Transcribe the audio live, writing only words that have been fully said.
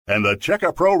And the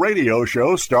Checka Pro Radio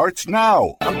Show starts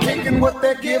now. I'm taking what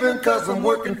they're giving because I'm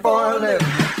working for a living.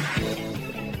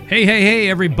 Hey,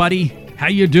 everybody. How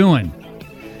you doing?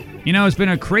 You know, it's been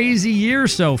a crazy year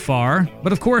so far,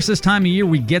 but of course this time of year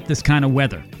we get this kind of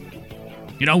weather.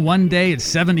 You know, one day it's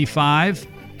 75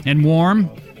 and warm,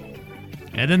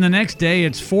 and then the next day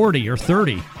it's 40 or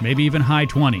 30, maybe even high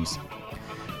 20s.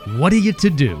 What are you to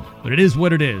do? But it is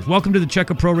what it is. Welcome to the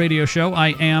Checka Pro Radio Show. I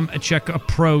am Checka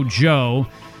Pro Joe.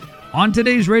 On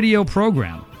today's radio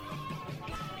program,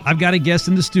 I've got a guest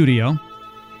in the studio.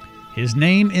 His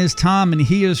name is Tom, and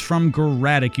he is from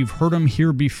Garattic. You've heard him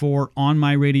here before on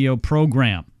my radio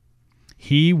program.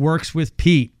 He works with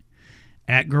Pete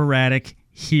at Garattic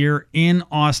here in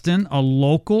Austin, a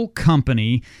local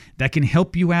company that can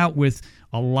help you out with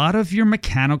a lot of your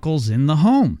mechanicals in the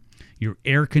home. Your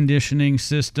air conditioning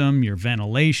system, your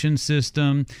ventilation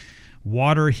system,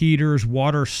 water heaters,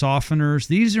 water softeners.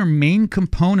 These are main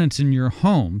components in your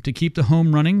home to keep the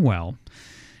home running well,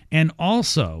 and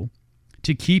also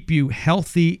to keep you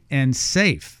healthy and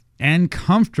safe and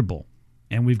comfortable.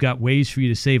 And we've got ways for you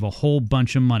to save a whole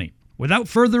bunch of money. Without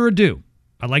further ado,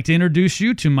 I'd like to introduce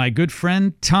you to my good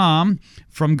friend Tom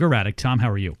from Garattic. Tom,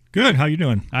 how are you? Good. How you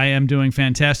doing? I am doing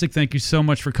fantastic. Thank you so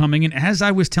much for coming in. As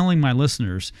I was telling my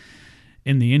listeners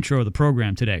in the intro of the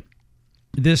program today,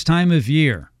 this time of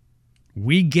year,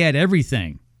 we get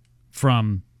everything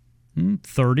from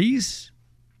 30s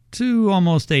to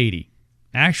almost 80.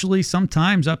 Actually,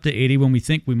 sometimes up to 80 when we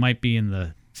think we might be in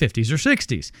the 50s or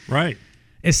 60s. Right.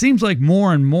 It seems like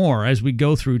more and more as we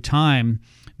go through time,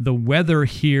 the weather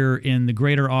here in the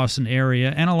greater Austin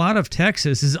area and a lot of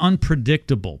Texas is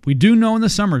unpredictable. We do know in the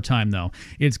summertime, though,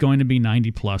 it's going to be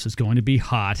 90 plus. It's going to be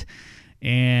hot.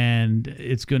 And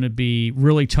it's going to be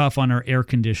really tough on our air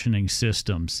conditioning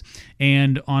systems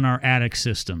and on our attic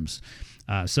systems.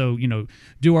 So,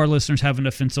 do our listeners have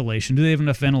enough insulation? Do they have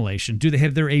enough ventilation? Do they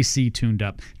have their AC tuned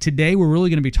up? Today, we're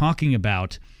really going to be talking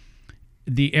about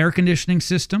the air conditioning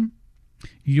system,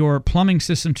 your plumbing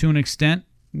system to an extent,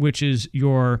 which is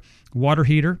your water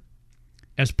heater.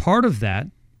 As part of that,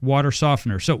 water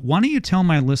softener. So why don't you tell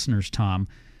my listeners, Tom,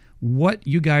 what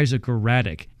you guys at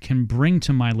Garattic can bring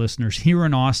to my listeners here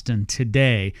in Austin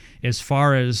today as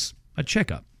far as a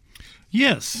checkup?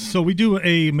 Yes. So we do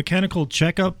a mechanical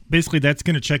checkup. Basically, that's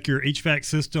going to check your HVAC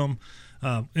system.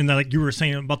 And like you were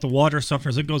saying about the water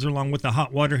softeners, it goes along with the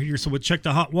hot water heater. So we'll check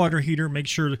the hot water heater, make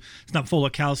sure it's not full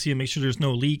of calcium, make sure there's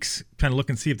no leaks, kind of look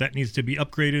and see if that needs to be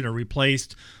upgraded or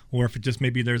replaced, or if it just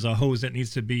maybe there's a hose that needs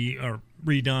to be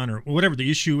redone or whatever the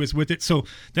issue is with it. So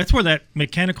that's where that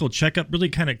mechanical checkup really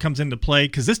kind of comes into play,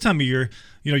 because this time of year,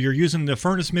 you're using the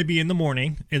furnace maybe in the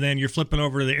morning, and then you're flipping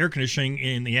over to the air conditioning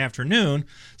in the afternoon.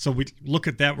 So we look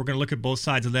at that. We're going to look at both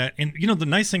sides of that. And, the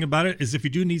nice thing about it is if you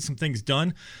do need some things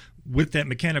done with that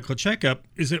mechanical checkup,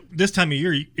 is that this time of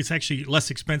year, it's actually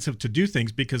less expensive to do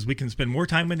things because we can spend more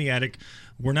time in the attic.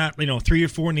 We're not, 3 or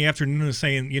 4 in the afternoon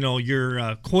saying,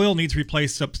 your coil needs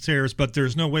replaced upstairs, but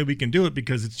there's no way we can do it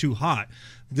because it's too hot.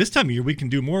 This time of year, we can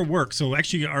do more work. So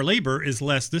actually, our labor is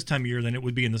less this time of year than it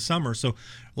would be in the summer. So a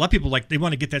lot of people, they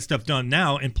want to get that stuff done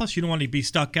now. And plus, you don't want to be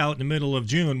stuck out in the middle of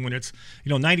June when it's,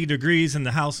 90 degrees and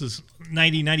the house is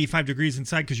 90, 95 degrees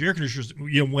inside because your air conditioners,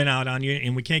 went out on you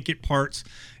and we can't get parts.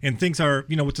 And things are,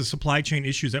 with the supply chain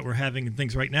issues that we're having and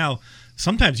things right now,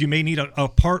 sometimes you may need a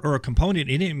part or a component,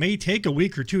 and it may take a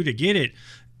week or two to get it,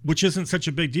 which isn't such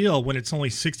a big deal when it's only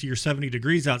 60 or 70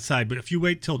 degrees outside. But if you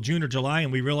wait till June or July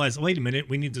and we realize, wait a minute,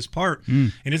 we need this part,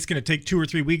 and it's going to take 2 or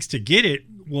 3 weeks to get it,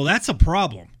 well, that's a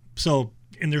problem. So,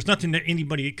 and there's nothing that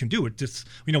anybody can do. It just,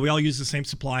 we all use the same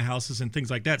supply houses and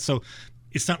things like that. So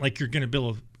it's not like you're going to be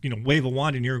able to, wave a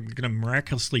wand and you're going to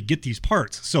miraculously get these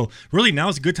parts. So really now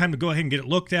is a good time to go ahead and get it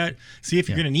looked at, see if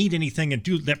you're going to need anything, and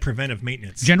do that preventive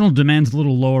maintenance. General demand's a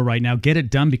little lower right now. Get it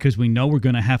done because we know we're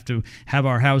going to have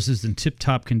our houses in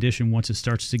tip-top condition once it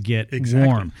starts to get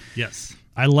warm. Yes.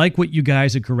 I like what you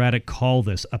guys at Garattic call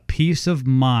this, a peace of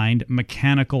mind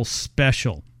mechanical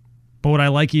special. But what I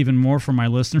like even more for my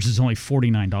listeners is only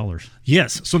 $49.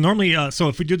 Yes. So normally, so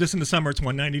if we do this in the summer, it's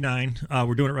 $199.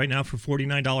 We're doing it right now for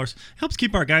 $49. Helps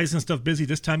keep our guys and stuff busy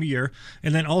this time of year.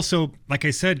 And then also, like I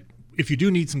said, if you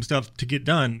do need some stuff to get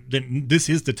done, then this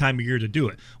is the time of year to do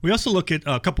it. We also look at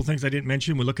a couple things I didn't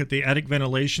mention. We look at the attic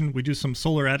ventilation. We do some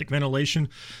solar attic ventilation.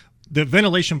 The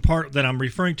ventilation part that I'm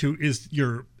referring to is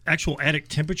your actual attic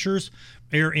temperatures,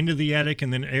 air into the attic,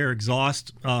 and then air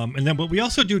exhaust. But we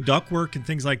also do ductwork and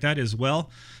things like that as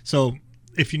well. So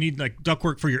if you need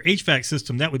ductwork for your HVAC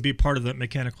system, that would be part of the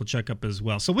mechanical checkup as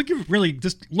well. So we can really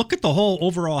just look at the whole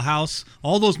overall house,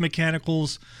 all those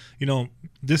mechanicals.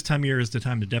 This time of year is the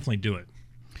time to definitely do it.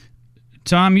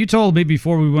 Tom, you told me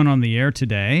before we went on the air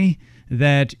today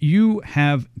that you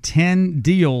have 10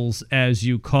 deals, as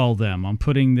you call them. I'm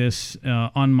putting this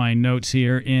on my notes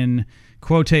here in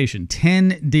quotation.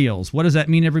 10 deals. What does that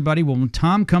mean, everybody? Well, when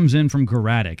Tom comes in from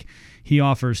Garattic, he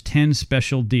offers 10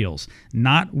 special deals.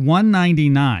 Not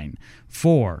 $199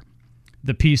 for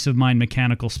the Peace of Mind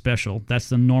Mechanical Special. That's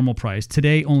the normal price.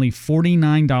 Today, only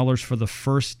 $49 for the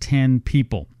first 10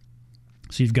 people.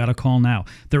 So you've got to call now.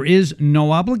 There is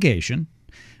no obligation.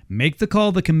 Make the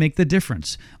call that can make the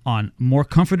difference on more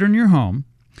comfort in your home,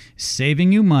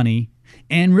 saving you money,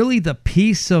 and really the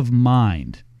peace of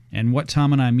mind. And what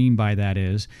Tom and I mean by that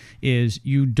is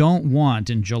you don't want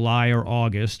in July or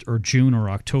August or June or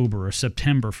October or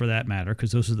September, for that matter,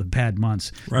 because those are the bad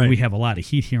months when we have a lot of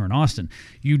heat here in Austin.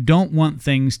 You don't want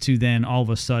things to then all of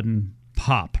a sudden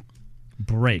pop,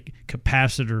 break,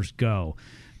 capacitors go,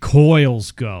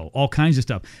 coils go, all kinds of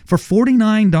stuff. For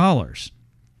 $49,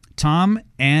 Tom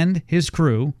and his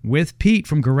crew with Pete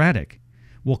from Garattic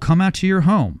will come out to your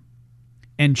home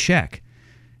and check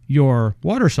your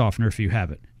water softener if you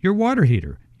have it, your water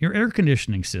heater, your air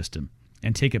conditioning system,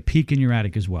 and take a peek in your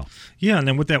attic as well. Yeah, and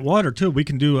then with that water, too, we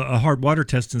can do a hard water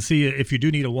test and see if you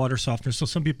do need a water softener. So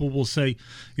some people will say,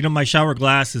 my shower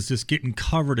glass is just getting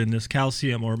covered in this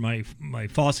calcium, or my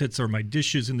faucets or my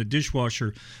dishes in the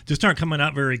dishwasher just aren't coming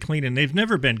out very clean, and they've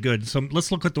never been good. So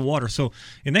let's look at the water. So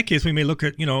in that case, we may look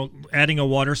at, adding a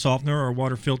water softener or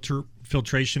water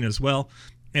filtration as well.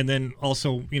 And then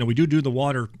also, we do the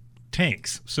water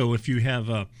tanks. So if you have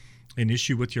an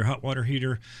issue with your hot water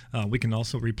heater, we can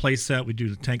also replace that. We do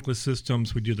the tankless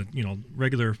systems. We do the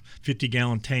regular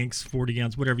 50-gallon tanks, 40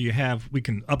 gallons, whatever you have. We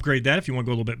can upgrade that if you want to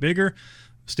go a little bit bigger.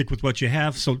 Stick with what you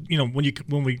have. So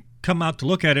when we come out to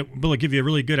look at it, we'll give you a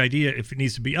really good idea if it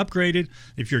needs to be upgraded.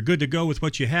 If you're good to go with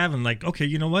what you have, and okay,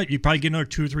 you know what, you probably get another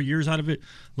 2 or 3 years out of it.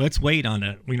 Let's wait on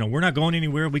it. We're not going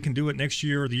anywhere. We can do it next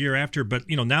year or the year after, but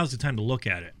now's the time to look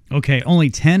at it. Okay,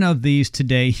 only 10 of these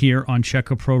today here on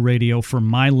Check A Pro Radio for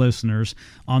my listeners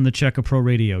on the Check A Pro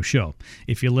Radio show.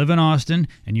 If you live in Austin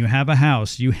and you have a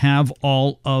house, you have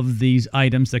all of these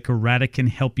items that Garattic can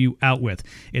help you out with.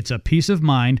 It's a peace of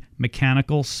mind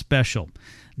mechanical special.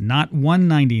 Not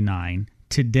 $199.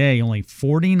 Today, only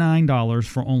 $49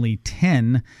 for only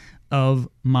 10 of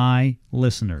my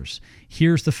listeners.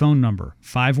 Here's the phone number,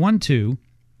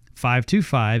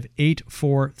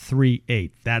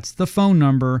 512-525-8438. That's the phone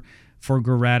number for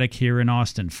Garattic here in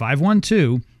Austin,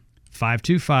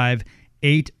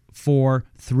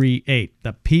 512-525-8438.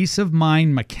 The Peace of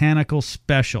Mind Mechanical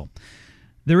Special.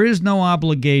 There is no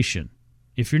obligation.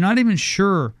 If you're not even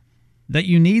sure that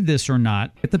you need this or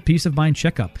not, get the Peace of Mind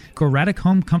checkup. Garattic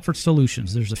Home Comfort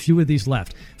Solutions. There's a few of these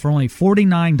left for only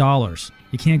 $49.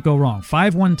 You can't go wrong.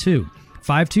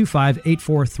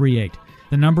 512-525-8438.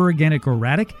 The number again at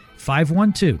Garattic,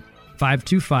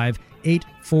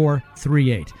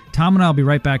 512-525-8438. Tom and I will be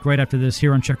right back right after this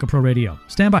here on Check A Pro Radio.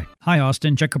 Stand by. Hi,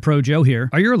 Austin. Check A Pro Joe here.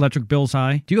 Are your electric bills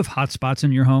high? Do you have hot spots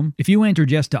in your home? If you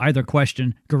answered yes to either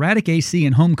question, Garattic AC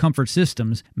and Home Comfort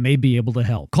Systems may be able to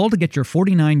help. Call to get your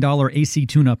 $49 AC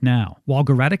tune-up now. While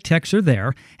Garattic techs are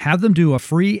there, have them do a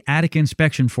free attic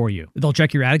inspection for you. They'll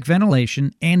check your attic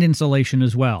ventilation and insulation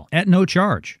as well, at no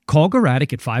charge. Call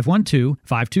Garattic at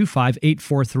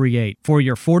 512-525-8438 for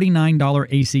your $49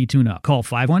 AC tune-up. Call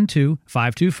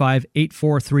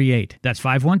 512-525-8438. That's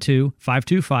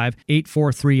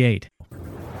 512-525-8438.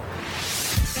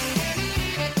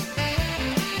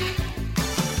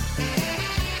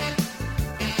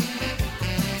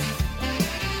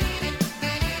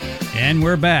 And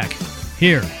we're back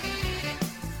here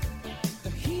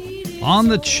on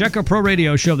the Check A Pro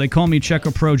Radio show. They call me Check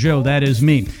A Pro Joe. That is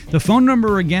me. The phone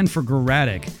number again for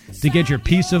Garattic to get your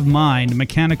Peace of Mind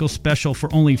mechanical special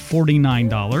for only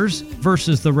 $49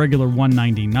 versus the regular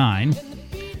 $199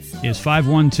 is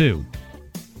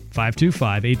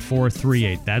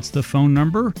 512-525-8438. That's the phone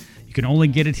number. You can only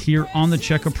get it here on the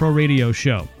Check A Pro Radio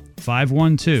show.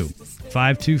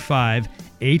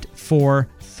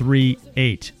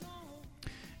 512-525-8438.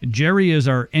 Jerry is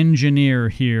our engineer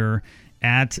here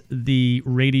at the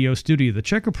radio studio, the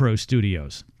Check A Pro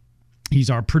studios.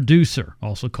 He's our producer,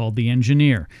 also called the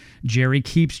engineer. Jerry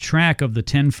keeps track of the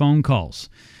 10 phone calls.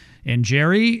 And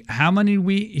Jerry, how many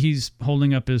he's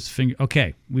holding up his finger.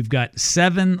 Okay, we've got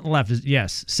 7 left.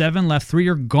 Yes, 7 left. 3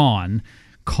 are gone.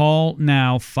 Call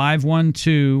now,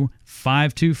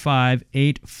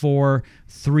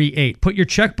 512-525-8438. Put your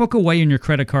checkbook away and your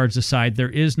credit cards aside.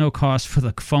 There is no cost for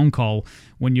the phone call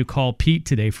when you call Pete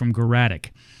today from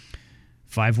Garattic.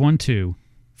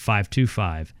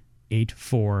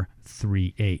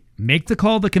 512-525-8438. Make the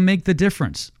call that can make the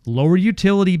difference. Lower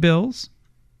utility bills,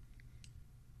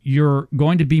 you're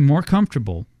going to be more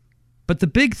comfortable. But the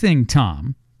big thing,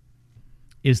 Tom,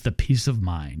 is the peace of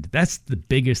mind. That's the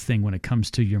biggest thing when it comes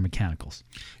to your mechanicals.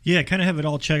 Yeah, kind of have it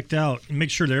all checked out and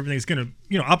make sure that everything's going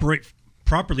to, operate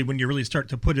properly when you really start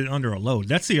to put it under a load.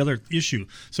 That's the other issue.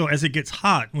 So as it gets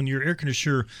hot, when your air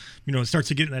conditioner, starts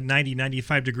to get in that 90,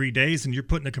 95 degree days, and you're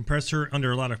putting the compressor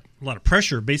under a lot of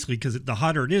pressure, basically, because the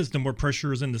hotter it is, the more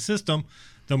pressure is in the system,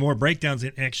 the more breakdowns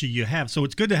you have. So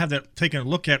it's good to have that taken a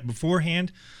look at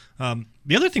beforehand.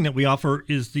 The other thing that we offer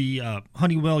is the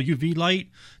Honeywell UV light.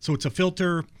 So it's a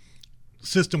filter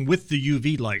system with the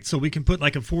UV light. So we can put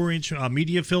like a 4-inch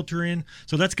media filter in.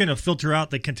 So that's going to filter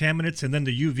out the contaminants, and then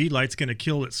the UV light's going to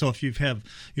kill it. So if you have,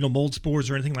 mold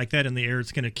spores or anything like that in the air,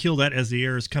 it's going to kill that as the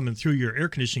air is coming through your air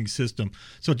conditioning system.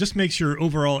 So it just makes your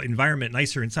overall environment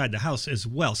nicer inside the house as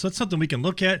well. So that's something we can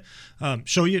look at,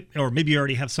 show you, or maybe you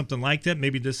already have something like that.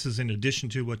 Maybe this is in addition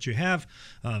to what you have.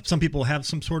 Some people have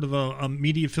some sort of a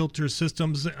media filter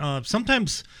systems.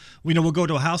 Sometimes, we'll go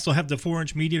to a house, they'll have the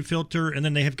 4-inch media filter, and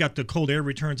then they have got the cold air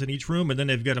returns in each room, and then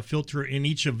they've got a filter in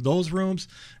each of those rooms.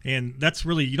 And that's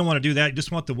really, you don't want to do that. You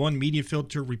just want the one media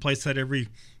filter, replace that every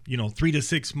 3 to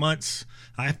 6 months.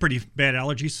 I have pretty bad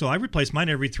allergies, so I replace mine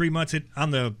every 3 months.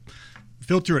 On the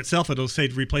filter itself, it'll say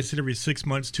to replace it every 6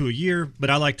 months to a year, but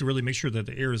I like to really make sure that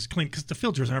the air is clean, because the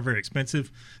filters aren't very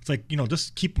expensive. It's like,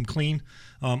 just keep them clean.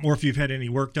 Or if you've had any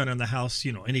work done in the house,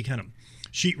 any kind of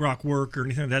sheetrock work or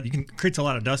anything like that, creates a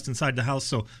lot of dust inside the house,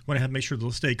 so want to have make sure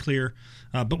they'll stay clear.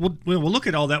 But we'll look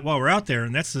at all that while we're out there,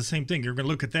 and that's the same thing. You're going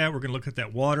to look at that. We're going to look at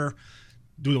that water,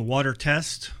 do the water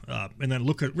test, and then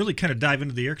look at really kind of dive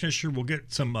into the air conditioner. We'll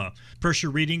get some pressure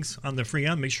readings on the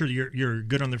Freon. Make sure you're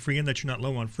good on the Freon, that you're not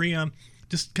low on Freon.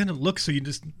 Just kind of look so you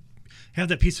just have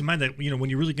that peace of mind that when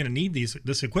you're really going to need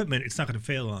this equipment, it's not going to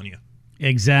fail on you.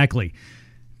 Exactly.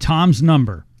 Tom's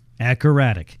number at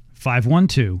Garattic,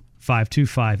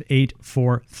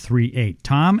 512-525-8438.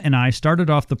 Tom and I started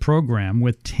off the program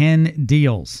with 10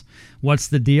 deals. What's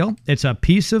the deal? It's a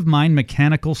peace of mind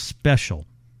mechanical special.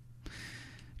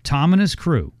 Tom and his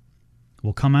crew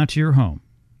will come out to your home.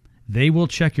 They will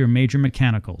check your major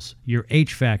mechanicals, your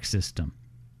HVAC system,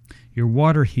 your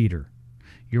water heater,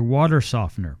 your water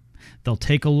softener. They'll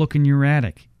take a look in your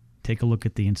attic, take a look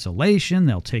at the insulation,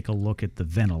 they'll take a look at the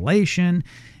ventilation,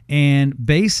 and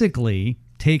basically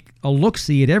take a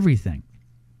look-see at everything.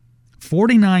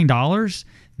 $49?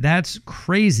 That's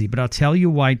crazy, but I'll tell you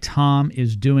why Tom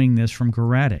is doing this from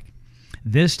Garattic.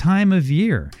 This time of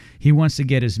year, he wants to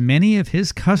get as many of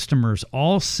his customers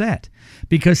all set,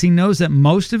 because he knows that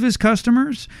most of his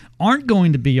customers aren't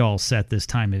going to be all set this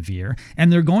time of year,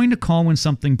 and they're going to call when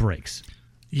something breaks.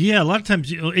 Yeah, a lot of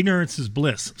times ignorance is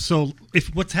bliss. So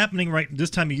if what's happening right this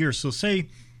time of year, so say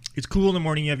it's cool in the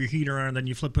morning, you have your heater on, then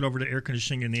you flip it over to air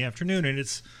conditioning in the afternoon, and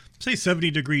it's, say,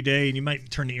 70-degree day, and you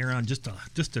might turn the air on just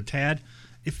a tad.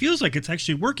 It feels like it's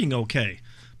actually working okay.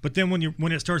 But then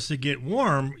when it starts to get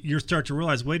warm, you start to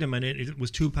realize, wait a minute, it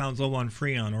was 2 pounds low on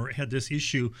Freon, or it had this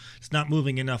issue, it's not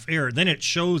moving enough air. Then it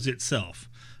shows itself.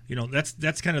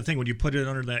 That's kind of thing when you put it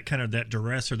under that kind of that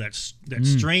duress or that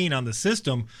strain on the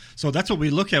system. So that's what we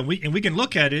look at. We can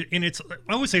look at it, and I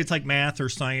always say it's like math or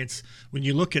science. When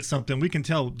you look at something, we can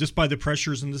tell just by the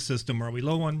pressures in the system. Are we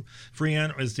low on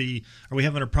Freon? Are we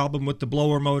having a problem with the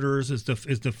blower motors? Is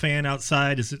the fan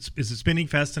outside? Is it spinning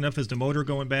fast enough? Is the motor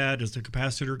going bad? Is the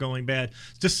capacitor going bad?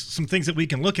 Just some things that we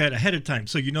can look at ahead of time,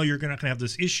 so you're not going to have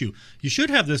this issue. You should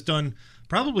have this done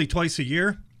probably twice a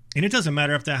year. And it doesn't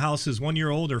matter if the house is 1 year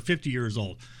old or 50 years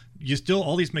old.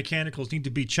 All these mechanicals need to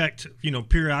be checked,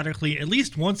 periodically, at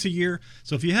least once a year.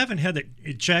 So if you haven't had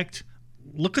it checked,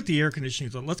 look at the air conditioning.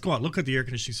 Let's go out, look at the air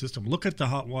conditioning system, look at the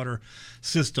hot water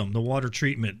system, the water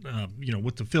treatment,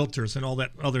 with the filters and all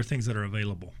that other things that are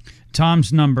available.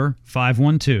 Tom's number,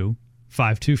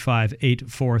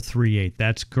 512-525-8438.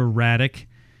 That's Garattic,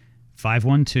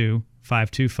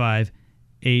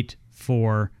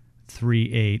 512-525-8438.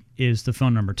 38 is the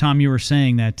phone number. Tom, you were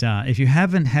saying that if you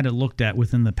haven't had it looked at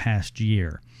within the past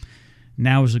year,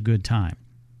 now is a good time.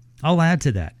 I'll add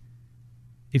to that.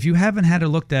 If you haven't had it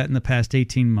looked at in the past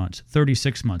 18 months,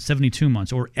 36 months, 72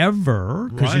 months, or ever,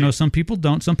 because some people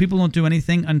don't. Some people don't do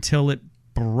anything until it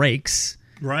breaks.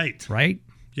 Right. Right?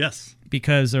 Yes.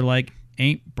 Because they're like,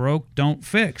 ain't broke, don't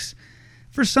fix.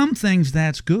 For some things,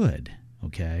 that's good,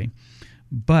 okay?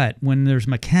 But when there's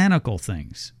mechanical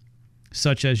things,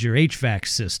 such as your HVAC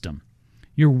system,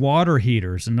 your water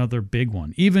heater is another big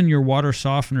one. Even your water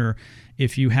softener,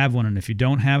 if you have one. And if you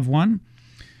don't have one,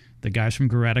 the guys from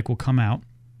Garattic will come out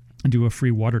and do a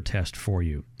free water test for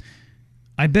you.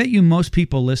 I bet you most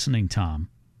people listening, Tom,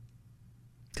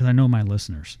 because I know my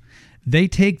listeners, they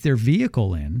take their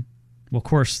vehicle in Well, of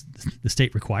course, the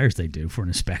state requires they do for an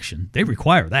inspection. They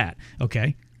require that,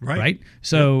 okay? Right?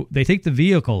 So they take the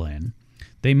vehicle in.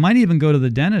 They might even go to the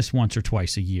dentist once or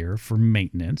twice a year for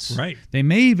maintenance. Right. They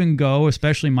may even go,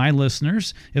 especially my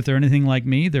listeners, if they're anything like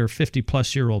me, they're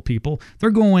 50-plus-year-old people, they're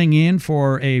going in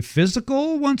for a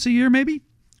physical once a year maybe.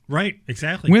 Right,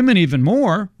 exactly. Women even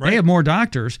more. Right. They have more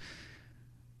doctors.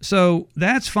 So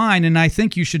that's fine, and I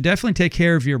think you should definitely take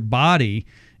care of your body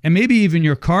and maybe even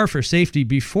your car for safety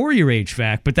before your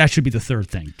HVAC, but that should be the third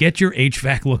thing. Get your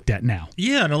HVAC looked at now.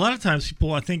 Yeah, and a lot of times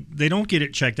people, I think, they don't get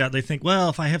it checked out. They think, well,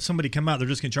 if I have somebody come out, they're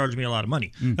just going to charge me a lot of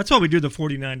money. That's why we do the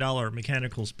 $49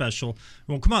 mechanical special.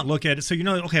 We'll come out and look at it. So you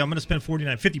know, okay, I'm going to spend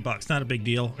 $50, not a big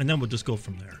deal, and then we'll just go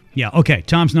from there. Yeah, okay.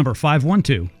 Tom's number,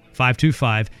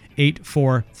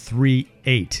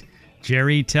 512-525-8438.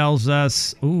 Jerry tells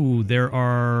us, there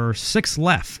are 6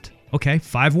 left. Okay,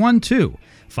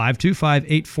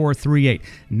 512-525-8438.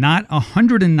 Not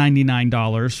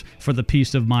 $199 for the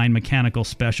Peace of Mind mechanical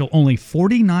special. Only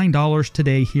 $49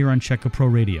 today here on Check A Pro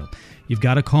Radio. You've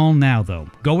got to call now, though.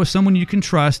 Go with someone you can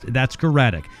trust. That's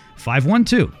Garattic.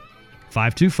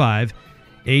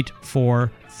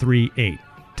 512-525-8438.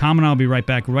 Tom and I will be right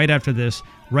back right after this,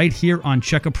 right here on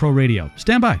Check A Pro Radio.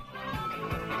 Stand by.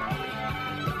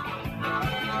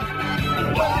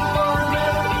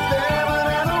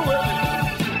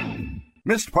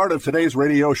 Missed part of today's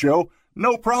radio show?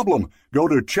 No problem. Go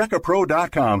to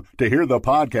checkapro.com to hear the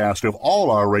podcast of all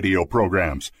our radio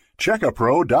programs.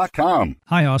 Checkapro.com.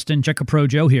 Hi, Austin. Check A Pro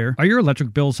Joe here. Are your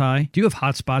electric bills high? Do you have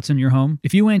hot spots in your home?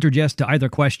 If you answered yes to either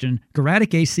question,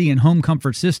 Garattic AC and Home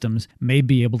Comfort Systems may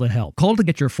be able to help. Call to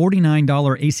get your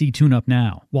 $49 AC tune-up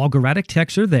now. While Garattic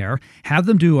techs are there, have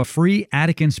them do a free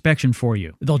attic inspection for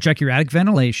you. They'll check your attic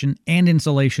ventilation and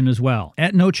insulation as well,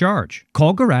 at no charge.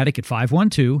 Call Garattic at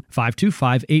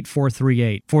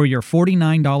 512-525-8438 for your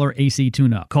 $49 AC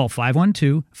tune-up. Call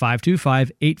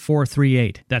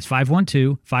 512-525-8438. That's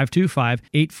 512-525-8438.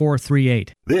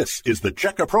 This is the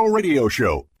Check A Pro Radio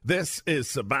Show. This is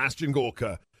Sebastian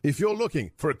Gorka. If you're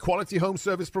looking for a quality home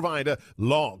service provider,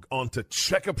 log on to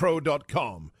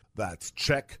checkapro.com. That's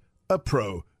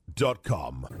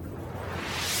checkapro.com.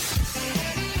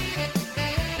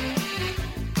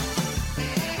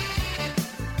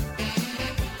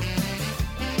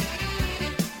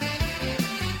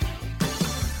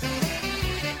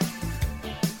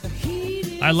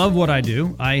 I love what I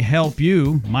do. I help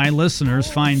you, my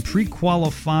listeners, find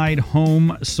pre-qualified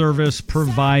home service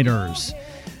providers.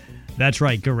 That's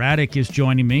right. Garattic is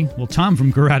joining me. Well, Tom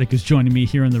from Garattic is joining me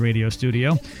here in the radio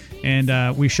studio.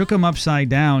 And we shook him upside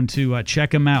down to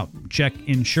check him out. Check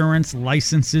insurance,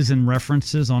 licenses, and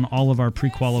references on all of our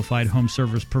pre-qualified home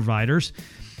service providers,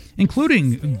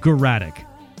 sincluding Garattic.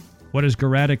 What does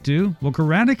Garattic do? Well,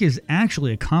 Garattic is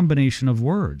actually a combination of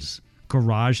words,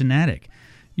 garage and attic.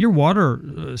 Your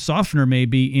water softener may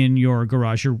be in your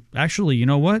garage. Actually, you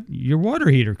know what? Your water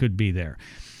heater could be there.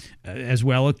 As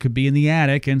well, it could be in the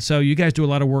attic. And so you guys do a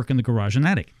lot of work in the garage and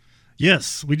attic.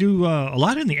 Yes, we do a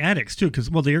lot in the attics, too,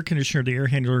 because, well, the air conditioner, the air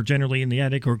handler are generally in the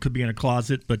attic, or it could be in a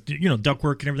closet. But, you know,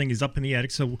 ductwork and everything is up in the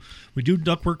attic. So we do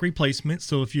ductwork replacement.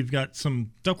 So if you've got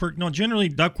some ductwork, generally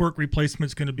ductwork replacement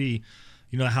is going to be,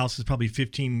 you know, the house is probably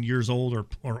 15 years old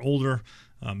or older.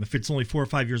 If it's only 4 or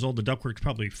 5 years old, the ductwork's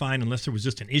probably fine unless there was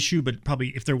just an issue. But probably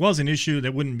if there was an issue,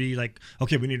 that wouldn't be like,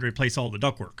 okay, we need to replace all the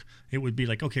ductwork. It would be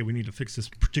like, okay, we need to fix this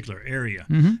particular area.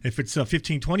 Mm-hmm. If it's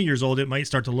 15, 20 years old, it might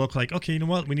start to look like, okay, you know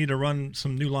what, we need to run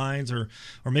some new lines, or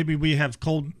maybe we have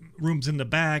cold rooms in the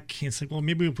back. And it's like, well,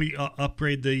 maybe if we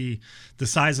upgrade the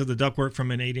size of the ductwork from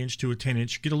an 8-inch to a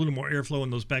 10-inch, get a little more airflow in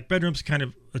those back bedrooms, kind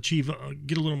of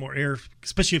get a little more air,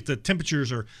 especially if the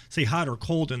temperatures are, say, hot or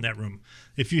cold in that room.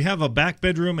 If you have a back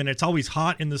bedroom and it's always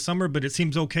hot in the summer, but it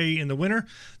seems okay in the winter,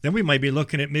 then we might be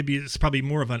looking at maybe it's probably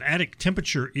more of an attic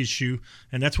temperature issue,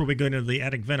 and that's where we go into the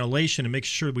attic ventilation and make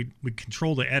sure we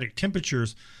control the attic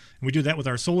temperatures. And we do that with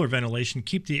our solar ventilation,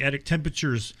 keep the attic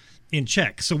temperatures in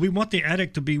check. So we want the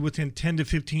attic to be within 10 to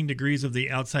 15 degrees of the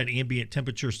outside ambient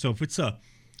temperature. So if it's a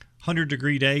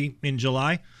 100-degree day in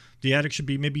July, the attic should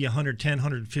be maybe 110,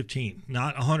 115,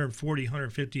 not 140,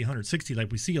 150, 160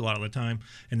 like we see a lot of the time.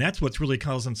 And that's what's really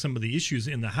causing some of the issues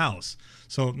in the house.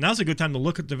 So now's a good time to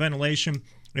look at the ventilation.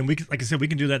 And we, like I said, we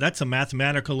can do that. That's a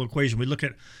mathematical equation. We look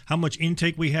at how much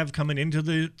intake we have coming into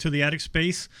the attic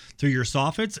space through your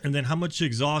soffits, and then how much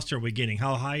exhaust are we getting?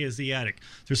 How high is the attic?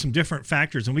 There's some different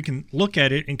factors, and we can look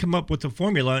at it and come up with a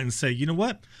formula and say, you know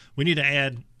what, we need to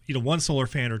add one solar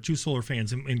fan or 2 solar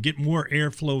fans and get more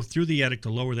airflow through the attic to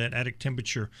lower that attic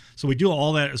temperature. So we do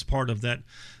all that as part of that,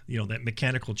 that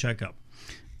mechanical checkup.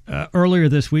 Earlier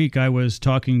this week, I was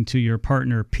talking to your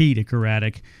partner, Pete, at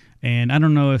Garattic. And I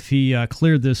don't know if he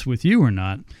cleared this with you or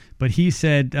not, but he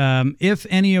said if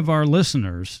any of our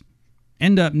listeners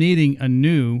end up needing a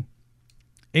new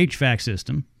HVAC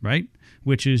system, right,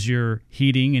 which is your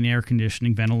heating and air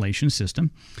conditioning ventilation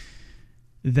system,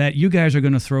 that you guys are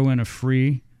going to throw in a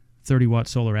free 30-watt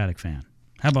solar attic fan.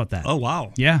 How about that? Oh,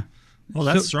 wow. Yeah. Well,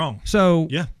 that's strong. So,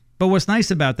 yeah. But what's nice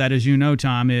about that, as you know,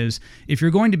 Tom, is if you're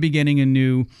going to be getting a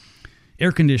new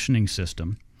air conditioning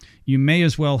system, you may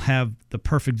as well have the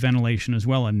perfect ventilation as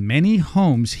well. And many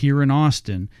homes here in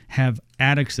Austin have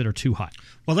attics that are too hot.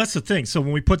 Well, that's the thing. So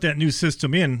when we put that new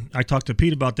system in, I talked to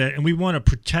Pete about that, and we want to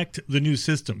protect the new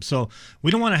system. So we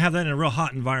don't want to have that in a real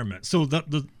hot environment. So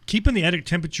the keeping the attic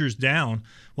temperatures down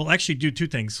will actually do two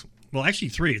things. Well, actually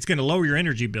three. It's going to lower your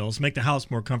energy bills, make the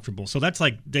house more comfortable. So that's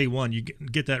like day one. You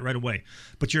get that right away.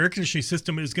 But your air conditioning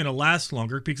system is going to last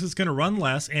longer because it's going to run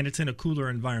less and it's in a cooler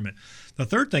environment. The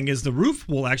third thing is the roof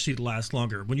will actually last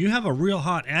longer. When you have a real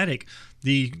hot attic,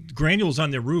 the granules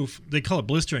on the roof, they call it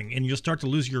blistering, and you'll start to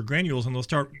lose your granules, and they'll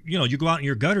start, you go out in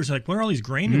your gutters, like, what are all these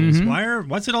granules? Mm-hmm.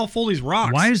 What's it all full of these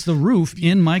rocks? Why is the roof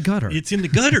in my gutter? It's in the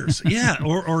gutters, yeah.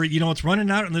 Or it's running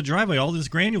out in the driveway, all these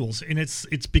granules, and it's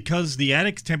because the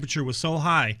attic temperature was so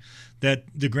high that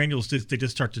the granules, they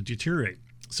just start to deteriorate.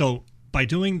 So by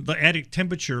doing the attic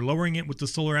temperature, lowering it with the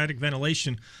solar attic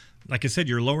ventilation, like I said,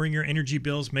 you're lowering your energy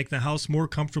bills, make the house more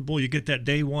comfortable. You get that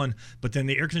day one. But then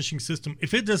the air conditioning system,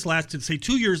 if it just lasted, say,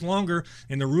 2 years longer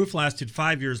and the roof lasted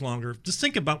 5 years longer, just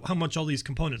think about how much all these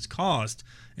components cost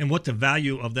and what the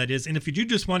value of that is. And if you do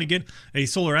just want to get a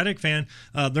solar attic fan,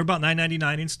 they're about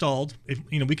 $9.99 installed.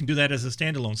 We can do that as a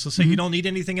standalone. So say you don't need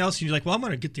anything else, and you're like, well, I'm going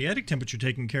to get the attic temperature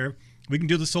taken care of. We can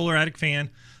do the solar attic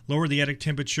fan, lower the attic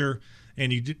temperature,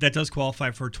 and that does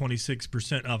qualify for a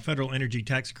 26% federal energy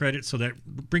tax credit. So that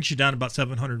brings you down about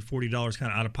 $740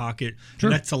 kind of out of pocket. Sure.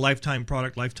 And that's a lifetime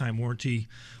product, lifetime warranty,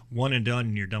 one and done,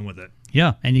 and you're done with it.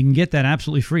 Yeah, and you can get that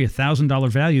absolutely free, $1,000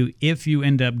 value if you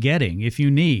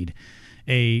need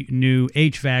a new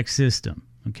HVAC system,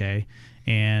 okay?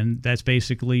 And that's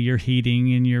basically your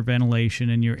heating and your ventilation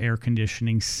and your air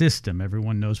conditioning system.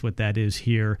 Everyone knows what that is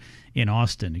here in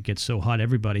Austin. It gets so hot,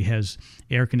 everybody has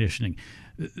air conditioning.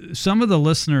 Some of the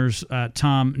listeners,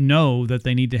 Tom, know that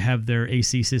they need to have their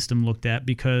AC system looked at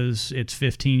because it's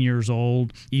 15 years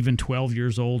old, even 12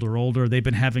 years old or older. They've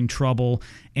been having trouble.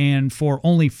 And for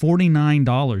only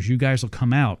 $49, you guys will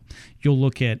come out. You'll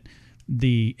look at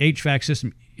the HVAC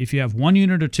system. If you have one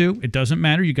unit or two, it doesn't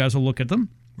matter. You guys will look at them.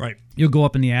 Right. You'll go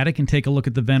up in the attic and take a look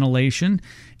at the ventilation,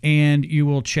 and you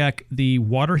will check the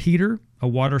water heater, a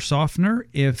water softener,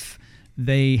 if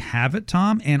they have it,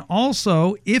 Tom. And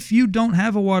also, if you don't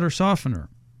have a water softener,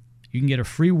 you can get a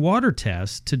free water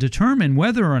test to determine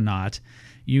whether or not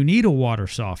you need a water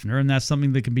softener, and that's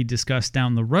something that can be discussed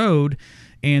down the road,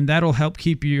 and that'll help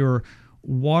keep your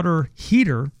water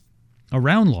heater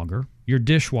around longer, your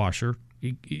dishwasher,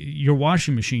 your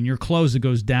washing machine, your clothes, that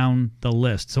goes down the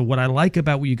list. So what I like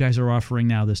about what you guys are offering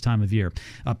now this time of year,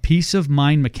 a Peace of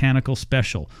Mind mechanical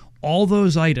special. All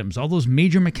those items, all those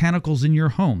major mechanicals in your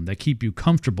home that keep you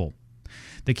comfortable,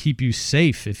 that keep you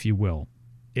safe, if you will.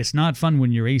 It's not fun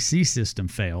when your AC system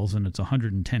fails and it's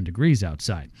 110 degrees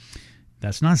outside.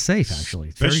 That's not safe, actually.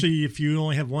 Especially if you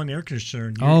only have one air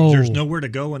conditioner. There's nowhere to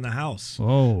go in the house.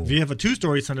 Oh. If you have a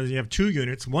two-story, sometimes you have two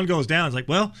units. One goes down. It's like,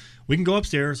 well, we can go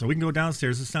upstairs or we can go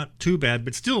downstairs. It's not too bad,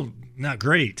 but still not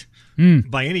great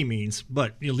by any means.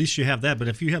 But at least you have that. But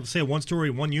if you have, say, a one-story,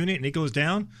 one unit, and it goes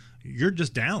down, you're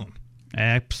just down.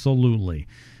 Absolutely.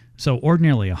 So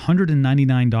ordinarily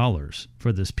 $199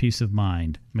 for this Peace of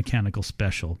Mind mechanical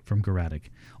special from Garattic.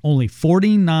 Only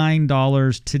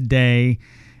 $49 today.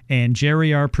 And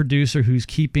Jerry, our producer, who's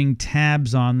keeping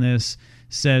tabs on this,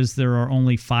 says there are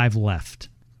only 5 left.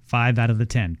 5 out of the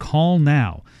 10. Call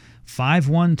now.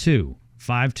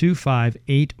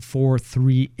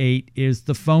 512-525-8438 is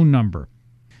the phone number.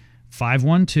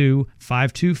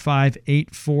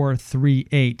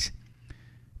 512-525-8438.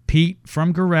 Pete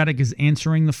from Garattic is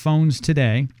answering the phones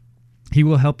today. He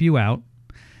will help you out.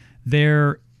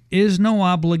 There is no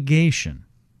obligation.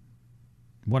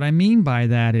 What I mean by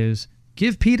that is,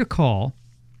 give Pete a call.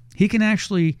 He can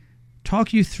actually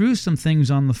talk you through some things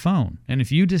on the phone. And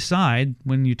if you decide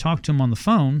when you talk to him on the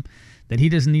phone that he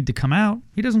doesn't need to come out,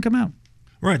 he doesn't come out.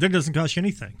 Right. That doesn't cost you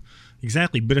anything.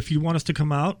 Exactly. But if you want us to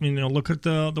come out and look at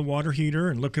the water heater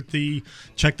and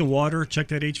check the water, check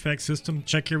that HVAC system,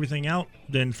 check everything out,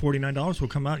 then $49 will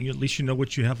come out, and at least you know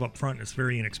what you have up front. It's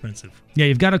very inexpensive. Yeah,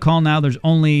 you've got to call now. There's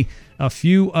only a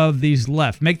few of these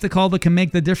left. Make the call that can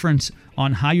make the difference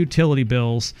on high utility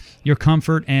bills, your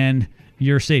comfort, and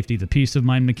your safety, the Peace of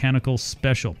Mind Mechanical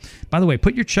Special. By the way,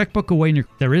 put your checkbook away.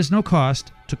 There is no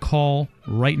cost to call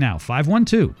right now.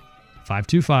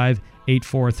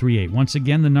 512-525-8438. Once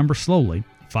again, the number slowly,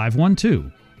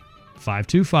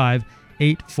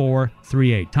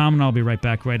 512-525-8438. Tom and I'll be right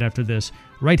back right after this,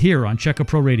 right here on Check A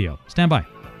Pro Radio. Stand by.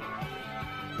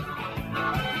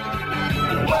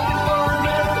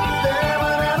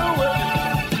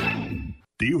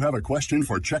 Do you have a question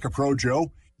for Check-A-Pro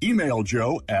Joe? Email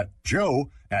Joe at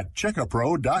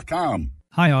joe@checkapro.com.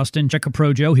 Hi, Austin.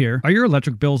 Check-A-Pro Joe here. Are your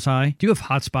electric bills high? Do you have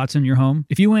hot spots in your home?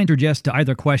 If you answered yes to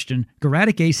either question,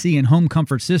 Garattic AC and Home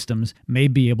Comfort Systems may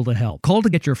be able to help. Call to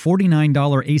get your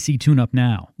 $49 AC tune-up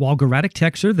now. While Garattic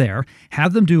techs are there,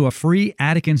 have them do a free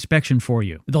attic inspection for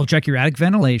you. They'll check your attic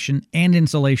ventilation and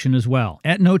insulation as well,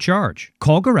 at no charge.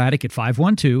 Call Garattic at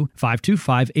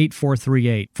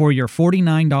 512-525-8438 for your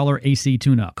 $49 AC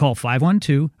tune-up. Call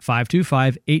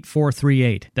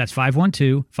 512-525-8438. That's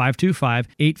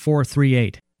 512-525-8438.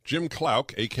 Jim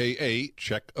Clouk, a.k.a.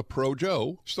 Check-A-Pro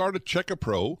Joe, started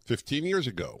Check-A-Pro 15 years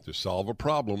ago to solve a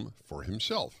problem for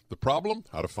himself. The problem?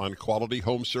 How to find a quality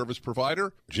home service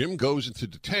provider? Jim goes into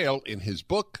detail in his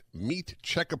book, Meet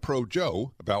Check-A-Pro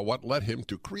Joe, about what led him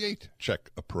to create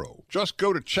Check-A-Pro. Just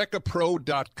go to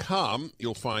checkapro.com.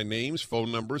 You'll find names,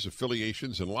 phone numbers,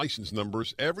 affiliations, and license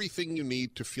numbers, everything you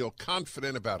need to feel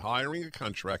confident about hiring a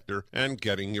contractor and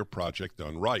getting your project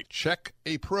done right.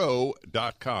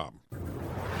 Checkapro.com.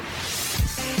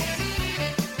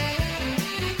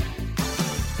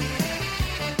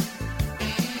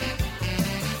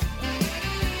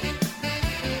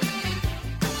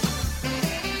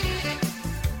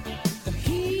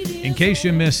 In case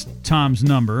you missed Tom's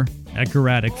number at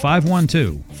Garattic,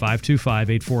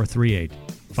 512-525-8438.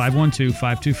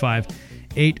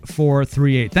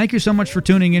 512-525-8438. Thank you so much for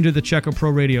tuning into the Check-A-Pro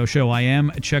Radio Show. I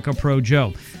am Check-A-Pro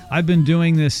Joe. I've been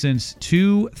doing this since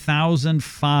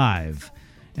 2005.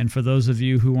 And for those of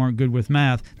you who aren't good with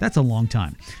math, that's a long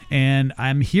time. And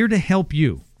I'm here to help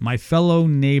you, my fellow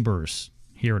neighbors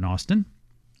here in Austin,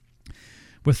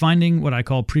 with finding what I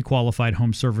call pre-qualified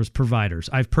home service providers.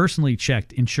 I've personally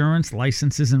checked insurance,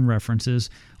 licenses, and references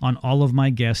on all of my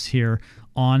guests here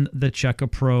on the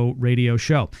Check-A-Pro Radio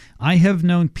Show. I have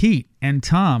known Pete and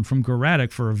Tom from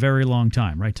Garattic for a very long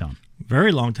time. Right, Tom?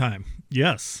 Very long time.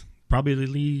 Yes.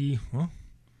 Probably,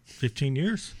 15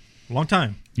 years. A long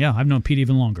time. Yeah, I've known Pete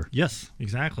even longer. Yes,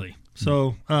 exactly.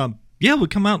 So, we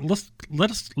come out. Let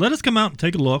us come out and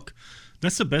take a look.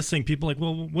 That's the best thing. People are like,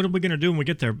 well, what are we going to do when we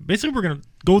get there? Basically, we're going to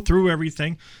go through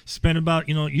everything, spend about,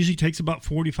 it usually takes about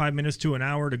 45 minutes to an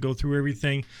hour to go through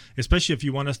everything, especially if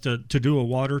you want us to do a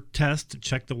water test, to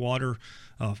check the water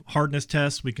hardness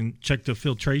test. We can check the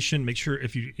filtration, make sure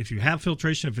if you have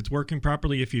filtration, if it's working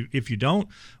properly. If you don't,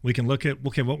 we can look at,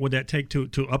 okay, what would that take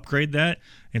to upgrade that?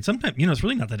 And sometimes, it's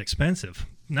really not that expensive.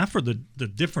 Not for the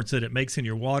difference that it makes in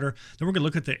your water. Then we're going to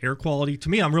look at the air quality. To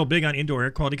me, I'm real big on indoor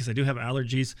air quality because I do have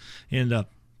allergies. And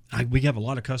we have a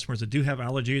lot of customers that do have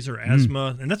allergies or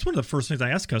asthma. And that's one of the first things I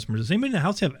ask customers. Does anybody in the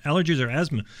house have allergies or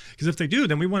asthma? Because if they do,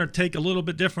 then we want to take a little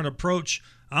bit different approach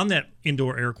on that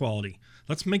indoor air quality.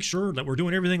 Let's make sure that we're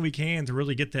doing everything we can to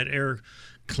really get that air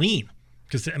clean.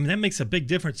 Because, that makes a big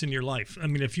difference in your life.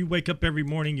 If you wake up every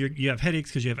morning, you have headaches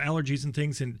because you have allergies and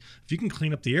things, and if you can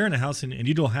clean up the air in the house and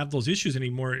you don't have those issues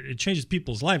anymore, it changes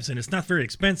people's lives, and it's not very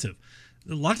expensive.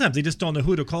 A lot of times they just don't know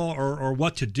who to call or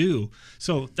what to do.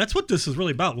 So that's what this is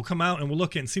really about. We'll come out and we'll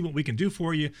look at and see what we can do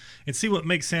for you and see what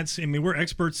makes sense. We're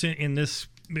experts in this,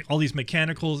 all these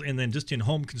mechanicals, and then just in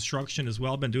home construction as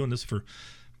well. I've been doing this for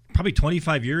probably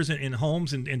 25 years in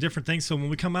homes and different things. So when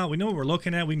we come out, we know what we're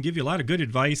looking at. We can give you a lot of good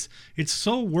advice. It's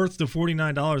so worth the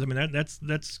 $49.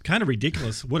 That's kind of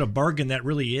ridiculous. What a bargain that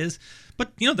really is.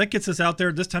 But, that gets us out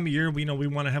there this time of year. We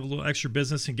want to have a little extra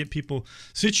business and get people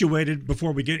situated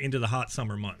before we get into the hot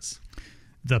summer months.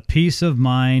 The Peace of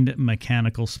Mind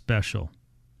Mechanical Special.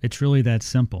 It's really that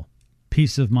simple.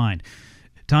 Peace of mind.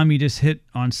 Tom, you just hit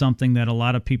on something that a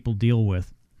lot of people deal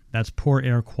with. That's poor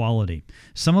air quality.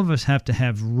 Some of us have to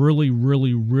have really,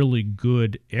 really, really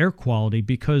good air quality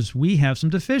because we have some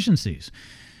deficiencies.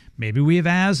 Maybe we have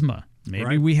asthma.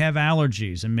 Maybe we have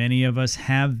allergies, and many of us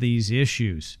have these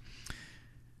issues.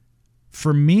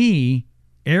 For me,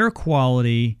 air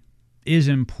quality is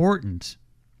important,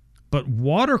 but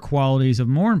water quality is of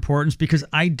more importance because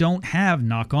I don't have,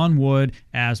 knock on wood,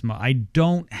 asthma. I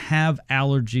don't have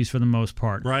allergies for the most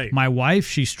part. Right. My wife,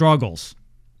 she struggles.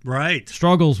 Right.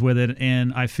 Struggles with it,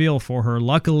 and I feel for her.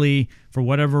 Luckily, for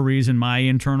whatever reason, my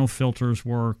internal filters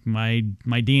work, my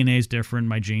DNA is different,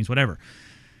 my genes, whatever.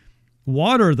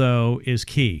 Water, though, is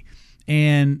key.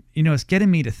 And, it's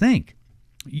getting me to think.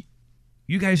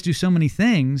 you guys do so many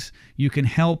things. You can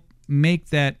help make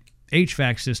that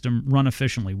HVAC system run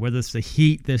efficiently, whether it's the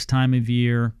heat this time of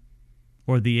year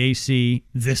or the AC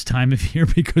this time of year,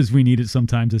 because we need it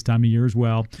sometimes this time of year as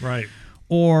well. Right.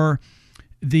 Or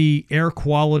the air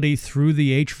quality through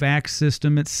the HVAC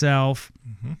system itself,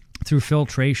 through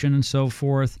filtration and so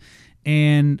forth,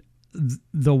 and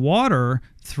the water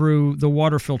through the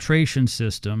water filtration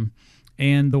system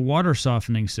and the water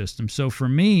softening system. So for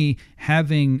me,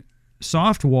 having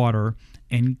soft water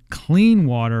and clean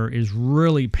water is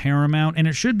really paramount, and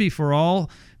it should be for all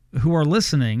who are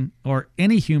listening, or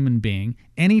any human being,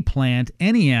 any plant,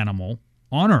 any animal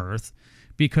on Earth,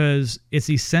 because it's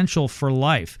essential for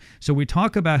life. So we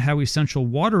talk about how essential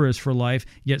water is for life,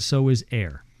 yet so is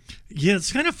air. Yeah,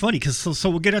 it's kind of funny because so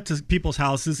we'll get up to people's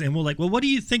houses and we're like, well, what do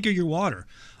you think of your water?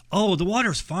 Oh, the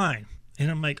water's fine. And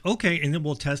I'm like, okay, and then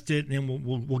we'll test it, and then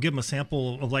we'll give them a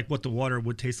sample of like what the water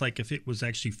would taste like if it was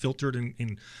actually filtered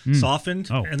and softened.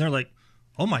 Oh. And they're like,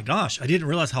 oh my gosh, I didn't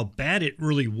realize how bad it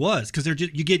really was, because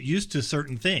you get used to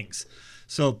certain things.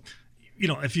 So,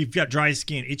 if you've got dry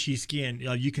skin, itchy skin,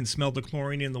 you can smell the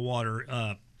chlorine in the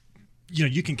water.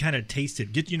 You can kind of taste it.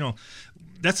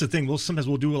 That's the thing. Sometimes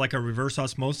we'll do like a reverse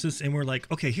osmosis, and we're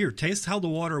like, okay, here, taste how the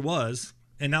water was,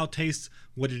 and now taste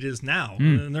what it is now.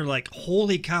 And they're like,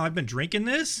 holy cow, I've been drinking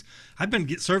this. I've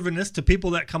been serving this to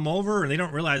people that come over, and they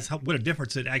don't realize what a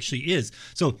difference it actually is.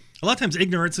 So a lot of times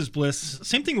ignorance is bliss.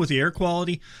 Same thing with the air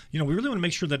quality. We really want to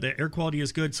make sure that the air quality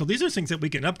is good. So these are things that we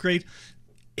can upgrade,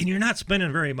 and you're not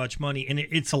spending very much money. And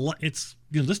it's a lot. It's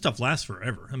this stuff lasts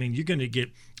forever. I mean, you're going to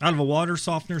get out of a water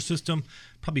softener system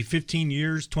probably 15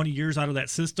 years, 20 years out of that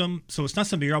system. So it's not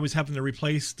something you're always having to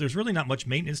replace. There's really not much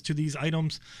maintenance to these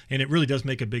items, and it really does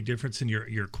make a big difference in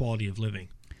your quality of living.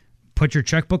 Put your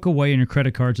checkbook away and your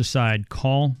credit cards aside.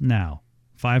 Call now,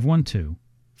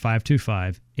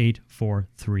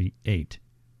 512-525-8438.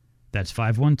 That's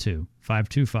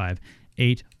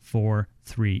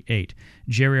 512-525-8438.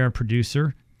 Jerry, our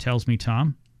producer, tells me,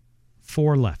 Tom,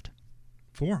 4 left.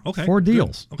 4? Okay. 4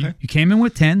 deals. Good. Okay. You came in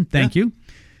with 10. Thank you.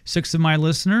 6 of my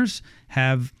listeners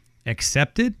have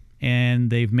accepted, and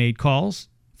they've made calls,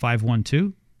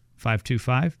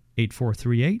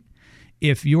 512-525-8438.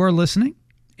 If you are listening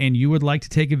and you would like to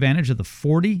take advantage of the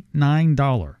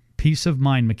 $49 Peace of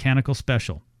Mind mechanical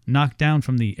special, knocked down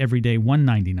from the everyday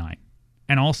 $199,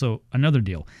 and also another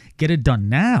deal, get it done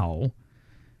now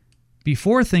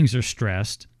before things are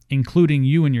stressed, including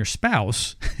you and your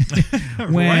spouse,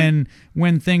 when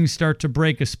things start to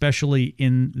break, especially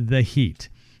in the heat.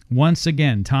 Once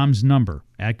again, Tom's number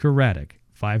at Garattic,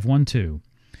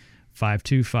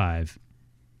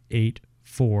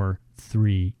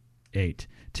 512-525-8438.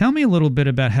 Tell me a little bit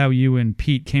about how you and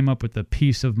Pete came up with the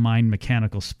Peace of Mind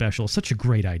mechanical special. Such a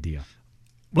great idea.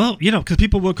 Well, because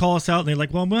people will call us out and they're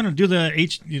like, well, I'm going to do the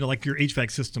like your HVAC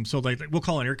system. So like we'll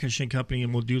call an air conditioning company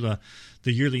and we'll do the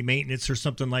yearly maintenance or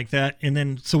something like that. And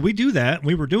then, so we do that.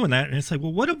 We were doing that. And it's like,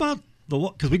 well, what about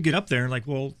because we get up there and like,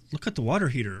 well, look at the water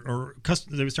heater, or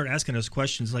they would start asking us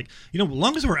questions like, as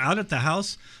long as we're out at the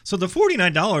house. So the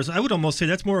 $49, I would almost say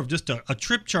that's more of just a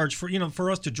trip charge for, for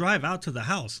us to drive out to the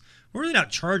house. We're really not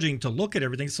charging to look at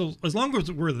everything. So as long as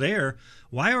we're there,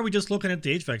 why are we just looking at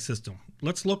the HVAC system?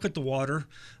 Let's look at the water.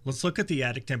 Let's look at the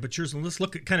attic temperatures, and let's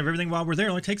look at kind of everything while we're there. It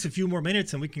only takes a few more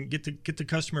minutes, and we can get the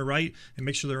customer right and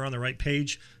make sure they're on the right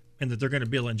page and that they're going to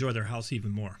be able to enjoy their house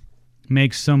even more.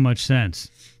 Makes so much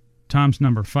sense. Tom's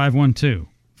number,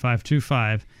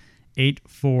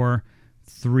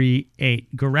 512-525-8438.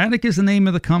 Garattic is the name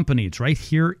of the company. It's right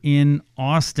here in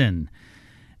Austin,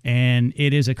 and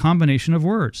it is a combination of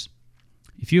words.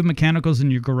 If you have mechanicals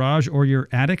in your garage or your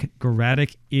attic,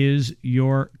 Garattic is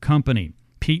your company.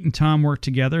 Pete and Tom work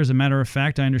together. As a matter of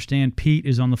fact, I understand Pete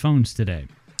is on the phones today.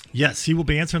 Yes, he will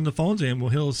be answering the phones, and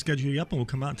he'll schedule you up, and we'll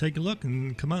come out and take a look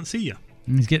and come out and see you.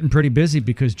 And he's getting pretty busy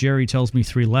because Jerry tells me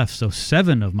 3 left, so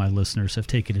 7 of my listeners have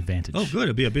taken advantage. Oh, good.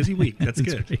 It'll be a busy week. That's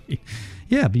good. Right.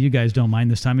 Yeah, but you guys don't mind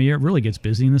this time of year. It really gets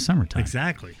busy in the summertime.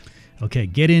 Exactly. Okay,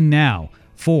 get in now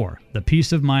for the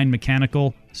Peace of Mind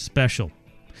Mechanical Special.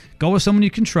 Go with someone you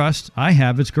can trust. I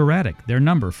have. It's Garattic. Their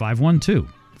number,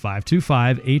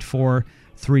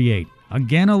 512-525-8438.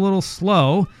 Again, a little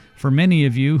slow for many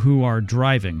of you who are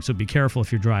driving, so be careful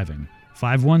if you're driving.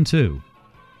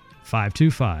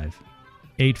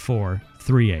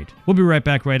 512-525-8438. We'll be right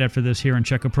back right after this here on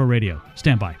Check A Pro Radio.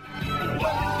 Stand by.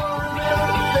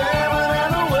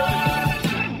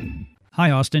 Hi,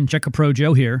 Austin. Check a Pro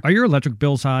Joe here. Are your electric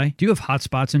bills high? Do you have hot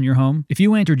spots in your home? If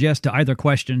you answered yes to either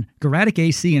question, Garattic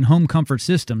AC and Home Comfort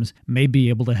Systems may be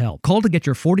able to help. Call to get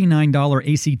your $49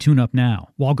 AC tune-up now.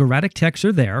 While Garattic techs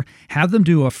are there, have them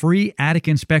do a free attic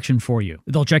inspection for you.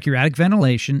 They'll check your attic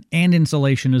ventilation and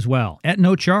insulation as well, at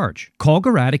no charge. Call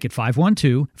Garattic at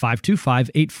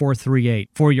 512-525-8438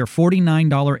 for your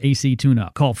 $49 AC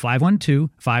tune-up. Call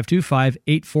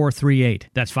 512-525-8438.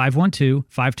 That's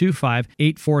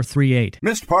 512-525-8438.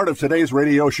 Missed part of today's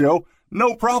radio show?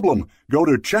 No problem. Go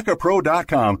to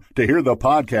checkapro.com to hear the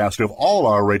podcast of all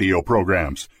our radio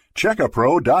programs.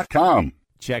 Checkapro.com.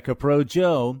 Check-A-Pro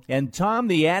Joe and Tom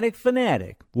the Attic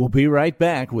Fanatic will be right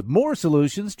back with more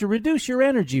solutions to reduce your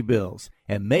energy bills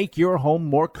and make your home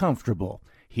more comfortable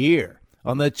here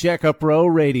on the Check-A-Pro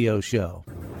Radio Show.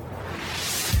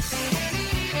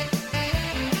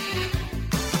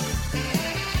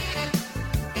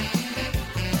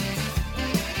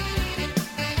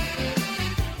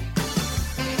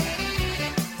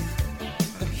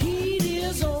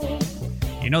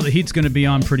 You know the heat's going to be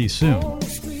on pretty soon.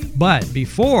 But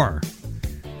before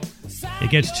it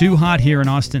gets too hot here in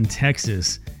Austin,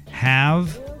 Texas,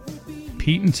 have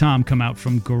Pete and Tom come out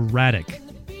from Garattic.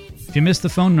 If you missed the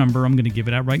phone number, I'm going to give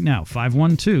it out right now,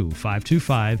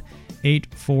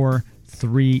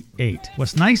 512-525-8438.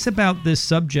 What's nice about this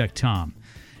subject, Tom,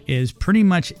 is pretty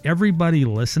much everybody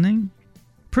listening,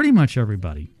 pretty much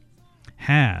everybody,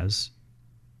 has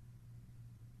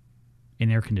an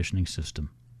air conditioning system,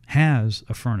 has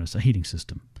a furnace, a heating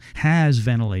system, has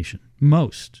ventilation.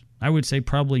 Most, I would say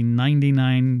probably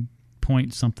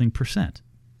 99-point-something%.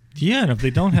 Yeah, and if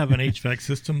they don't have an HVAC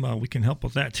system, we can help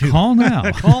with that too. Call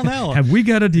now. Call now. Have we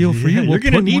got a deal for you? You're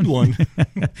going to need one.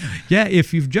 Yeah,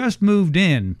 if you've just moved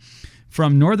in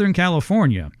from Northern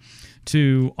California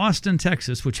to Austin,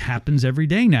 Texas, which happens every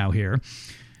day now here,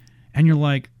 and you're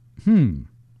like,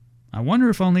 I wonder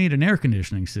if I'll need an air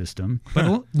conditioning system.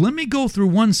 But let me go through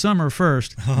one summer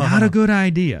first. Not a good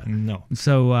idea. No.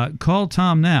 So call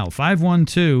Tom now,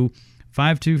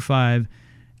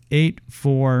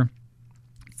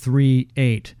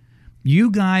 512-525-8438.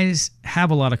 You guys have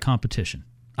a lot of competition.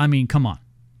 I mean, come on.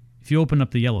 If you open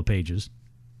up the Yellow Pages,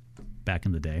 back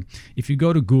in the day, if you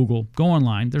go to Google, go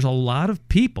online, there's a lot of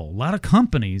people, a lot of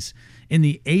companies in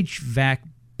the HVAC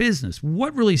business.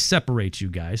 What really separates you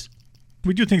guys?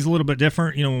 We do things a little bit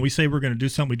different. You know, when we say we're going to do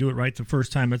something, we do it right the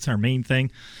first time. That's our main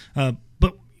thing.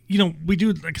 But, you know, we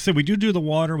do, like I said, we do the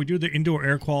water. We do the indoor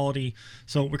air quality.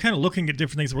 So we're kind of looking at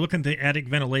different things. We're looking at the attic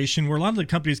ventilation, where a lot of the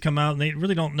companies come out and they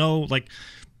really don't know, like,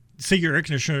 say your air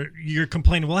conditioner, you're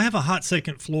complaining, well, I have a hot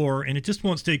second floor and it just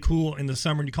won't stay cool in the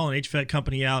summer. And you call an HVAC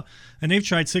company out and they've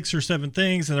tried 6 or 7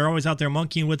 things and they're always out there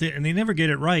monkeying with it and they never get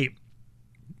it right.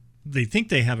 They think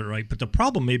they have it right, but the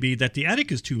problem may be that the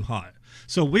attic is too hot.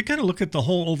 So we kind of look at the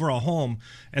whole overall home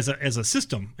as a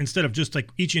system instead of just like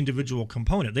each individual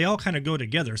component. They all kind of go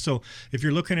together. So if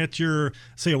you're looking at your,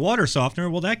 say, a water softener,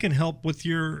 well, that can help with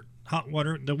your hot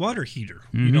water, the water heater.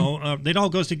 Mm-hmm. You know, it all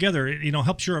goes together. It, you know,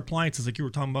 helps your appliances, like you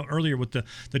were talking about earlier with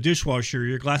the dishwasher,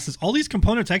 your glasses. All these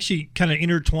components actually kind of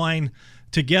intertwine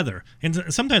together.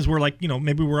 And sometimes we're like, you know,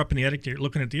 maybe we're up in the attic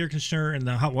looking at the air conditioner and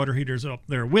the hot water heater's up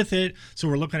there with it. So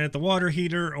we're looking at the water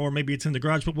heater, or maybe it's in the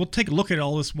garage, but we'll take a look at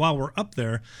all this while we're up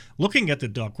there looking at the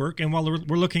ductwork. And while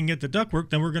we're looking at the ductwork,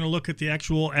 then we're going to look at the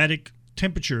actual attic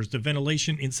temperatures, the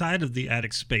ventilation inside of the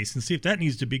attic space, and see if that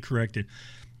needs to be corrected.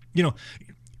 You know,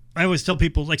 I always tell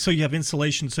people, like, so you have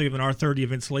insulation, so you have an R30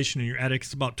 of insulation in your attic.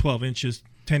 It's about 12 inches,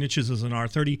 10 inches is an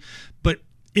R30. But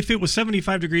if it was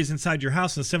 75 degrees inside your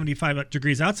house and 75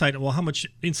 degrees outside, well, how much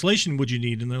insulation would you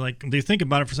need? And they're like, they think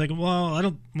about it for a second.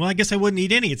 Well, I guess I wouldn't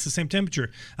need any. It's the same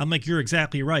temperature. I'm like, you're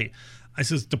exactly right. I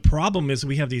says, the problem is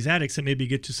we have these attics that maybe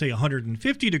get to, say,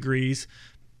 150 degrees,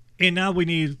 and now we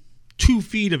need 2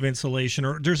 feet of insulation,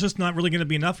 or there's just not really going to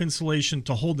be enough insulation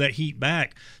to hold that heat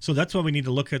back. So that's why we need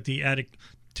to look at the attic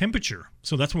temperature.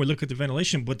 So that's when we look at the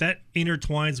ventilation, but that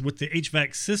intertwines with the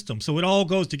HVAC system. So it all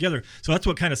goes together. So that's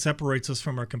what kind of separates us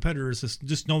from our competitors, is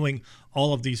just knowing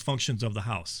all of these functions of the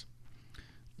house.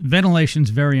 Ventilation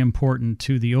is very important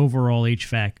to the overall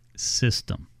HVAC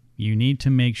system. You need to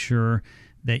make sure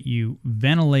that you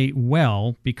ventilate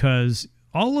well, because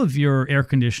all of your air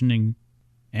conditioning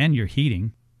and your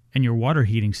heating and your water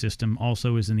heating system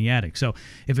also is in the attic. So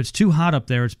if it's too hot up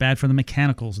there, it's bad for the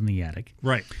mechanicals in the attic.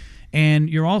 Right. And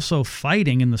you're also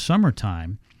fighting in the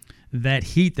summertime that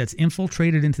heat that's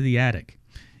infiltrated into the attic.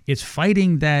 It's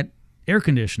fighting that air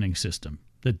conditioning system.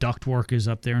 The ductwork is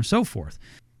up there and so forth.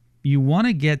 You want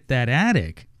to get that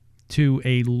attic to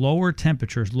a lower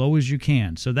temperature, as low as you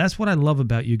can. So that's what I love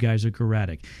about you guys at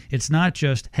Garattic. It's not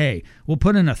just, hey, we'll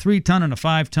put in a 3-ton and a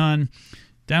 5-ton,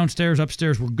 downstairs,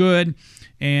 upstairs, we're good,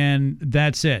 and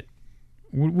that's it.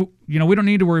 We don't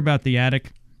need to worry about the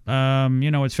attic.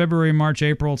 It's February, March,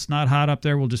 April. It's not hot up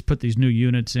there. We'll just put these new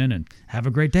units in and have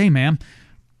a great day, ma'am.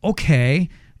 Okay.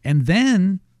 And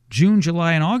then June,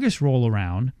 July, and August roll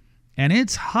around, and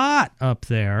it's hot up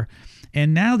there.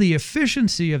 And now the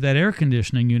efficiency of that air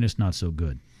conditioning unit's not so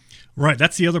good. Right.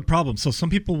 That's the other problem. So some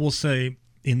people will say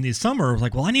in the summer,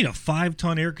 like, well, I need a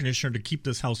 5-ton air conditioner to keep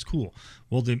this house cool.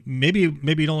 Well, maybe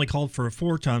it only called for a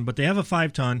 4-ton, but they have a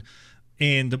 5-ton.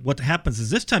 And what happens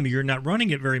is this time of year, you're not running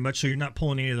it very much, so you're not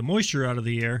pulling any of the moisture out of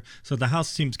the air. So the house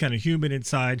seems kind of humid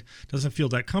inside, doesn't feel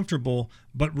that comfortable.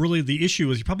 But really the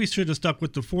issue is you probably should have stuck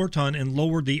with the 4-ton and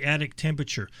lowered the attic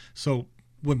temperature. So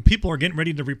when people are getting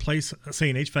ready to replace,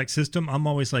 say, an HVAC system, I'm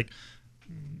always like,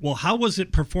 well, how was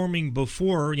it performing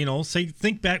before?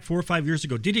 Think back 4 or 5 years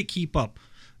ago. Did it keep up?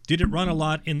 Did it run a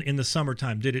lot in the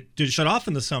summertime? Did it shut off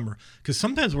in the summer? Because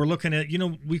sometimes we're looking at,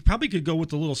 we probably could go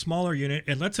with a little smaller unit,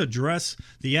 and let's address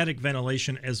the attic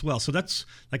ventilation as well. So that's,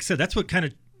 like I said, that's what kind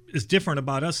of is different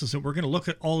about us, is that we're going to look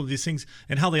at all of these things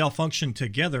and how they all function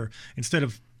together instead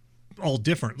of all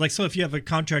different. Like, so if you have a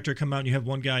contractor come out and you have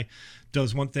one guy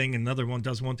does one thing and another one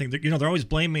does one thing, they're always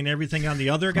blaming everything on the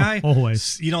other guy.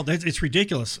 Always. It's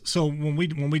ridiculous. So when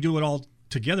we do it all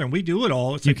together, and we do it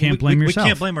all. It's you can't blame yourself. We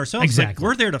can't blame ourselves. Exactly.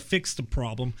 We're there to fix the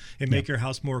problem and make your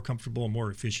house more comfortable and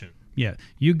more efficient. Yeah,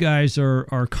 you guys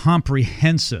are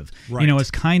comprehensive. Right.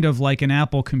 It's kind of like an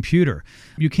Apple computer.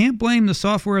 You can't blame the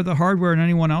software, the hardware, and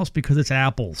anyone else because it's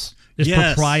Apple's. It's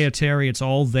proprietary. It's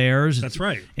all theirs. That's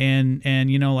right. And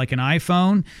like an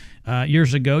iPhone,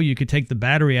 years ago, you could take the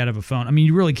battery out of a phone. I mean,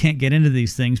 you really can't get into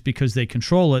these things because they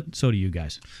control it. So do you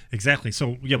guys. Exactly.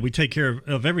 So, we take care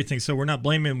of everything. So we're not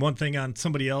blaming one thing on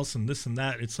somebody else and this and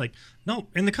that. It's like, no.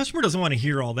 And the customer doesn't want to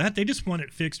hear all that. They just want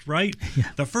it fixed right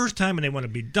the first time, and they want to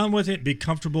be done with it, be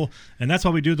comfortable. And that's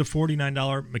why we do the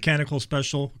 $49 mechanical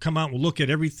special. Come out, we'll look at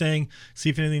everything,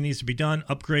 see if anything needs to be done,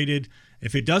 upgraded.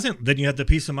 If it doesn't, then you have the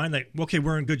peace of mind that, okay,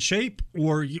 we're in good shape.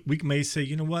 Or we may say,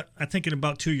 you know what, I think in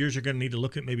about 2 years you're going to need to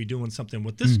look at maybe doing something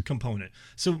with this component.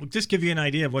 So just give you an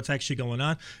idea of what's actually going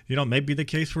on. Maybe the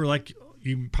case where, like,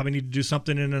 you probably need to do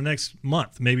something in the next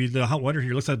month. Maybe the hot water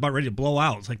heater looks like it's about ready to blow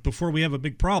out. It's like, before we have a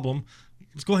big problem,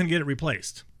 let's go ahead and get it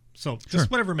replaced. So just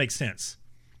whatever makes sense.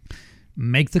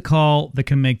 Make the call that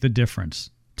can make the difference.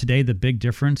 Today, the big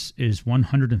difference is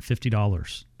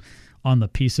 $150 on the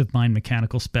Peace of Mind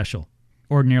Mechanical Special.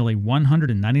 Ordinarily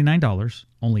 $199,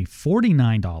 only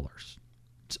 $49.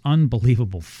 It's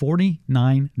unbelievable,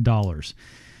 $49.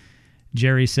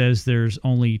 Jerry says there's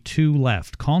only 2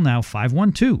 left. Call now,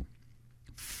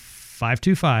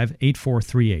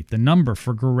 512-525-8438. The number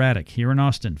for Garattic here in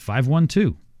Austin,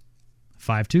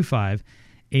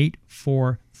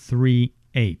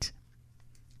 512-525-8438.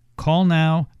 Call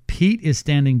now. Pete is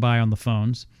standing by on the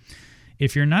phones.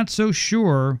 If you're not so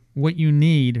sure what you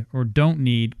need or don't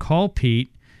need, call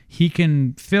Pete. He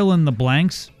can fill in the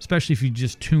blanks, especially if you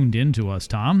just tuned into us,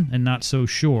 Tom, and not so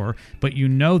sure, but you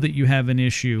know that you have an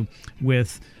issue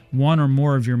with one or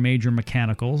more of your major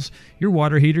mechanicals, your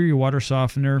water heater, your water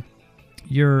softener,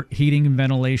 your heating and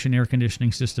ventilation, air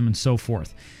conditioning system, and so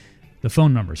forth. The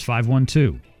phone number is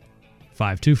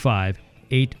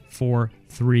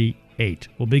 512-525-8438.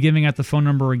 We'll be giving out the phone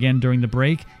number again during the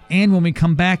break, and when we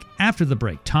come back after the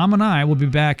break, Tom and I will be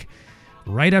back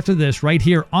right after this, right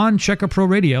here on Checka Pro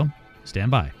Radio. Stand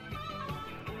by.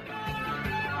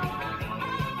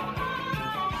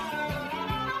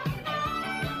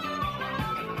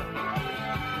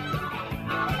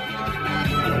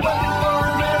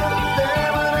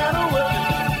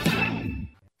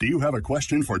 Do you have a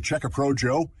question for Checka Pro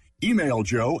Joe? Email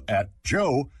Joe at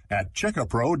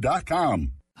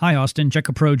checkapro.com. Hi, Austin.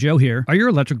 Checka Pro Joe here. Are your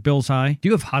electric bills high? Do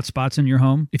you have hot spots in your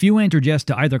home? If you answered yes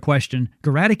to either question,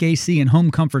 Garattic AC and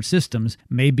Home Comfort Systems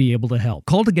may be able to help.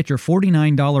 Call to get your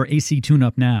 $49 AC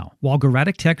tune-up now. While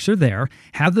Garattic techs are there,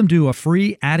 have them do a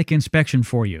free attic inspection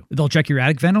for you. They'll check your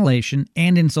attic ventilation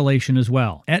and insulation as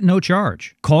well, at no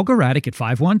charge. Call Garattic at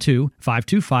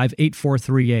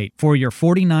 512-525-8438 for your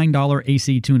 $49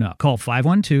 AC tune-up. Call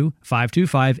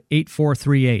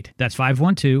 512-525-8438. That's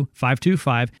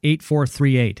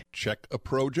 512-525-8438. 844-843-8438. Check a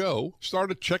Pro Joe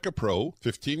started Check a Pro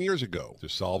 15 years ago to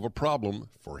solve a problem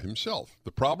for himself.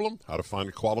 The problem? How to find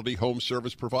a quality home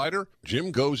service provider?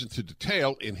 Jim goes into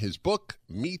detail in his book,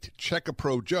 Meet Check a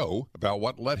Pro Joe, about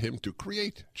what led him to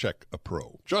create Check a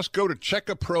Pro. Just go to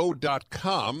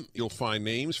checkapro.com. You'll find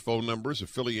names, phone numbers,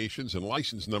 affiliations, and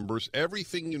license numbers,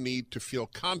 everything you need to feel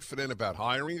confident about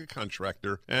hiring a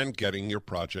contractor and getting your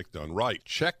project done right.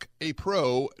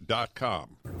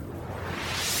 Checkapro.com.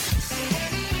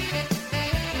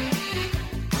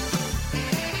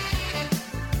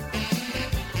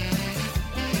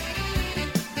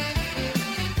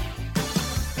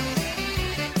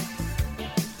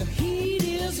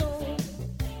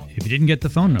 If you didn't get the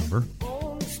phone number,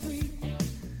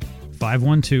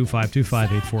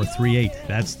 512-525-8438.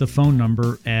 That's the phone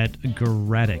number at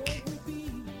Garattic.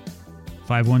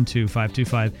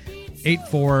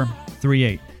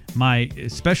 512-525-8438. My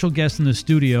special guest in the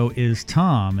studio is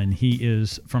Tom, and he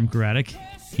is from Garattic.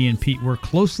 He and Pete work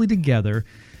closely together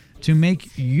to make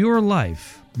your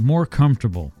life more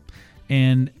comfortable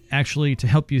and actually to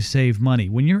help you save money.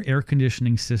 When your air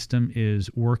conditioning system is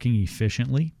working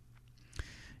efficiently,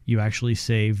 you actually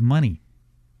save money.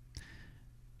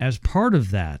 As part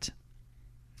of that,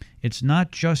 it's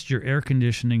not just your air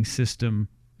conditioning system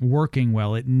working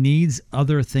well. It needs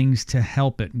other things to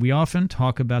help it. We often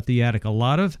talk about the attic. A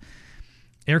lot of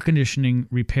air conditioning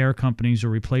repair companies or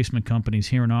replacement companies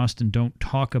here in Austin don't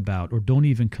talk about or don't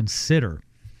even consider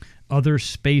other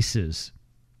spaces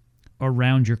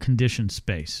around your conditioned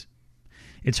space.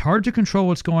 It's hard to control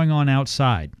what's going on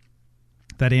outside.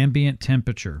 That ambient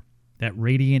temperature, that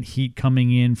radiant heat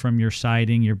coming in from your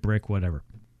siding, your brick, whatever.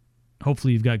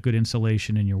 Hopefully you've got good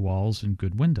insulation in your walls and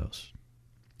good windows.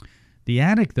 The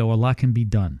attic, though, a lot can be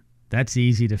done. That's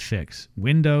easy to fix.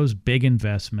 Windows, big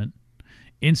investment.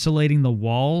 Insulating the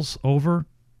walls over,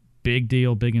 big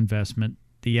deal, big investment.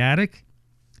 The attic,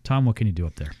 Tom, what can you do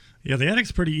up there? Yeah, the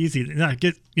attic's pretty easy. We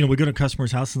go to a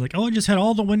customer's house and like, I just had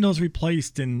all the windows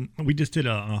replaced, and we just did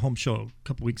a home show a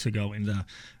couple weeks ago, and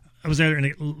I was there, and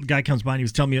a guy comes by and he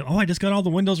was telling me, I just got all the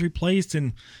windows replaced,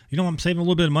 and I'm saving a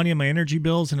little bit of money on my energy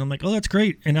bills, and I'm like, that's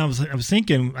great. And I was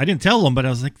thinking, I didn't tell him, but I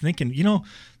was thinking, you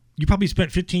probably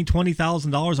spent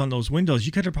 $15,000-$20,000 on those windows.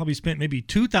 You could have probably spent maybe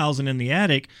 $2,000 in the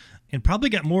attic, and probably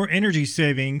got more energy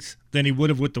savings than he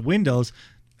would have with the windows.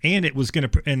 And it was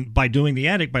and by doing the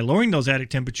attic, by lowering those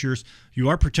attic temperatures, you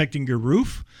are protecting your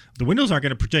roof. The windows aren't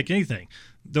going to protect anything.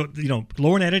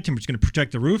 Lowering attic temperature is going to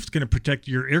protect the roof. It's going to protect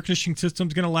your air conditioning system.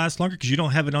 Is going to last longer because you don't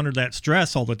have it under that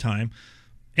stress all the time.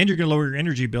 And you're going to lower your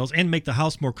energy bills and make the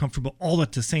house more comfortable all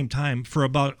at the same time for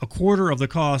about a quarter of the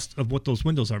cost of what those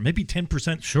windows are. Maybe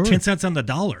 10%, sure. 10 cents on the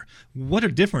dollar. What a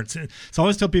difference. So I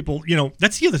always tell people,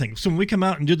 that's the other thing. So when we come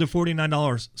out and do the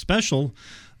 $49 special,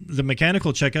 the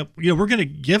mechanical checkup, we're going to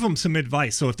give them some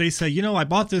advice. So if they say, I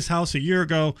bought this house a year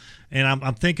ago and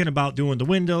I'm thinking about doing the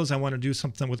windows, I want to do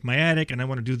something with my attic, and I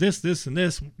want to do this, this, and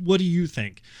this, what do you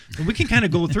think? And we can kind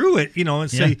of go through it,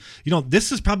 and say,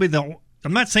 this is probably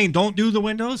I'm not saying don't do the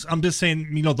windows. I'm just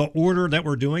saying, the order that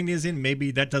we're doing is in, maybe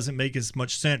that doesn't make as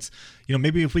much sense.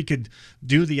 Maybe if we could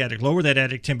do the attic, lower that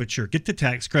attic temperature, get the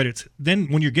tax credits, then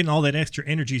when you're getting all that extra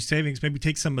energy savings, maybe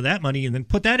take some of that money and then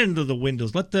put that into the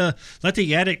windows. Let the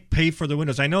attic pay for the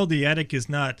windows. I know the attic is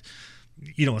not,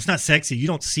 it's not sexy. You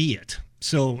don't see it.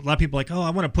 So a lot of people are like,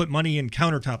 I want to put money in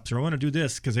countertops, or I want to do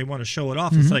this because they want to show it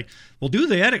off. Mm-hmm. It's like, well, do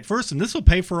the attic first, and this will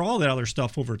pay for all that other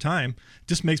stuff over time. It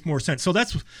just makes more sense. So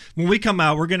that's when we come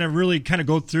out, we're going to really kind of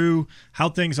go through how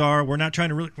things are. We're not trying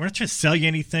to sell you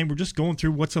anything. We're just going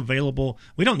through what's available.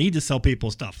 We don't need to sell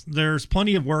people stuff. There's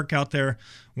plenty of work out there.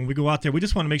 When we go out there, we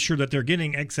just want to make sure that they're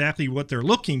getting exactly what they're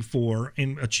looking for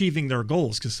in achieving their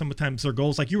goals. Because sometimes their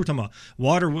goals, like you were talking about,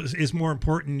 water is more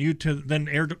important than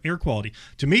air quality.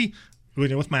 To me,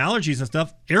 with my allergies and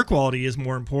stuff, air quality is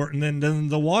more important than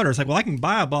the water. It's like, well, I can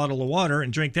buy a bottle of water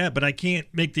and drink that, but I can't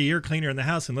make the air cleaner in the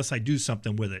house unless I do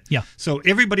something with it. Yeah. So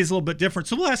everybody's a little bit different.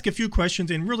 So we'll ask a few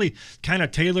questions and really kind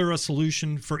of tailor a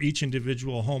solution for each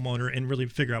individual homeowner and really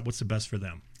figure out what's the best for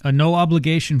them. A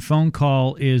no-obligation phone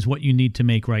call is what you need to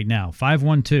make right now.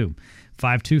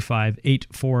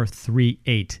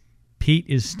 512-525-8438. Pete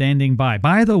is standing by.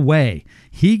 By the way,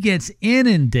 he gets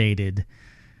inundated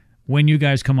when you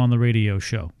guys come on the radio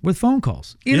show with phone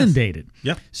calls. Inundated. Yes.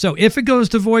 Yep. So if it goes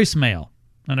to voicemail,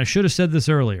 and I should have said this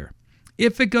earlier,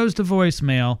 if it goes to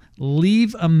voicemail,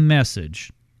 leave a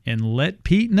message and let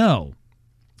Pete know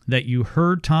that you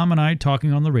heard Tom and I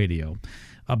talking on the radio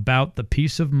about the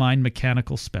Peace of Mind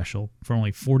mechanical special for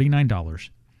only $49.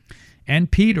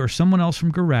 And Pete or someone else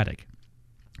from Garattic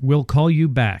will call you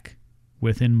back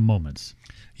within moments.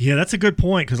 Yeah, that's a good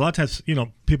point, because a lot of times,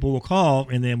 people will call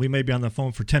and then we may be on the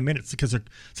phone for 10 minutes because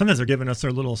sometimes they're giving us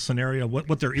their little scenario,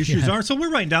 what their issues are. So we're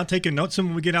writing down, taking notes, and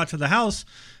when we get out to the house,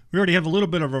 we already have a little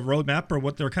bit of a roadmap or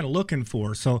what they're kind of looking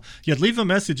for. So, leave a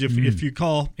message if you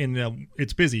call and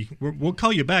it's busy. We'll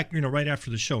call you back, right after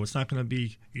the show. It's not going to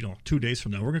be, 2 days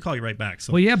from now. We're going to call you right back.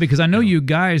 So, well, yeah, because I know you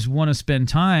guys want to spend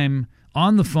time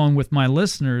on the phone with my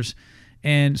listeners.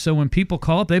 And so when people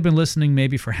call up, they've been listening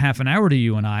maybe for half an hour to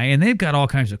you and I, and they've got all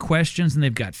kinds of questions, and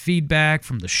they've got feedback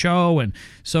from the show. And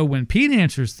so when Pete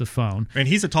answers the phone, and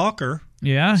he's a talker.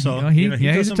 Yeah, so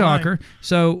he's a talker. Mind.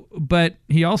 So, but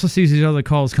he also sees these other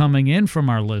calls coming in from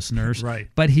our listeners. Right.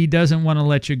 But he doesn't want to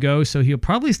let you go, so he'll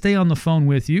probably stay on the phone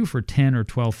with you for 10 or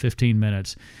 12, 15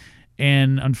 minutes.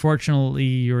 And unfortunately,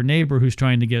 your neighbor who's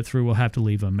trying to get through will have to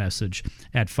leave a message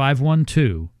at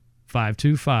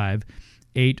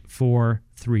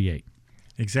 512-525-8438.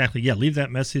 Exactly. Yeah, leave that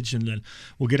message, and then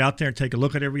we'll get out there and take a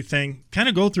look at everything, kind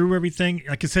of go through everything.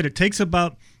 Like I said, it takes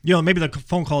about, maybe the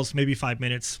phone calls, maybe 5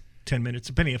 minutes, 10 minutes,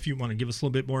 depending if you want to give us a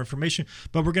little bit more information.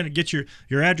 But we're going to get your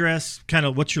address, kind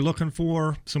of what you're looking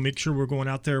for, so make sure we're going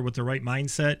out there with the right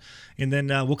mindset. And then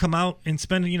we'll come out and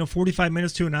spend, 45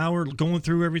 minutes to an hour going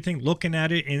through everything, looking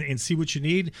at it, and see what you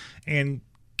need, and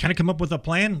kind of come up with a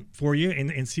plan for you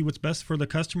and see what's best for the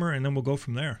customer, and then we'll go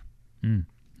from there.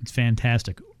 It's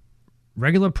fantastic.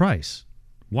 Regular price,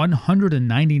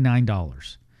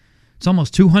 $199. It's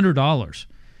almost $200.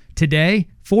 Today,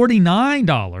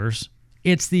 $49.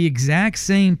 It's the exact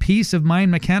same Peace of Mind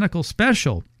Mechanical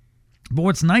Special. But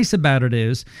what's nice about it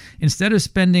is, instead of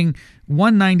spending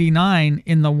 $199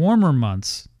 in the warmer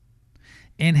months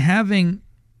and having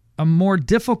a more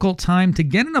difficult time to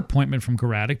get an appointment from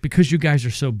Garattic because you guys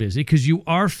are so busy, because you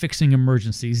are fixing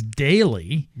emergencies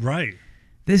daily. Right.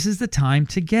 This is the time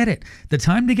to get it. The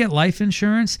time to get life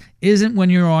insurance isn't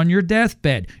when you're on your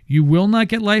deathbed. You will not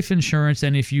get life insurance,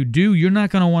 and if you do, you're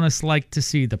not going to want to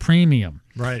see the premium.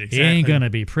 Right, exactly. It ain't going to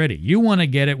be pretty. You want to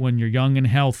get it when you're young and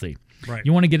healthy. Right.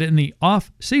 You want to get it in the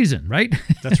off season, right?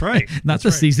 That's right. Not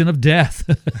the season of death.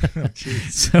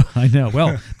 So I know.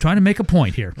 Well, trying to make a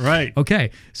point here. Right.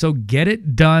 Okay. So get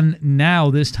it done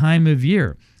now this time of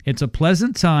year. It's a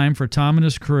pleasant time for Tom and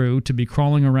his crew to be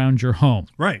crawling around your home.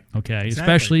 Right. Okay.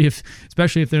 Exactly.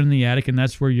 Especially if they're in the attic, and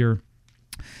that's where your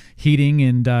heating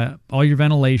and all your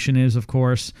ventilation is, of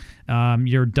course,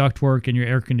 your ductwork and your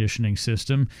air conditioning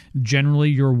system,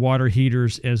 generally your water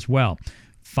heaters as well.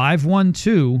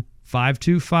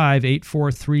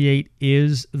 512-525-8438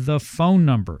 is the phone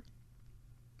number.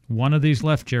 One of these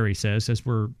left, Jerry says, as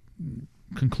we're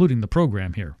concluding the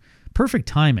program here. Perfect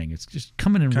timing. It's just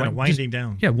coming in. Kind of winding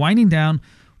down. Yeah, winding down.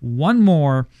 One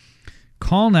more.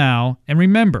 Call now. And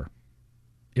remember,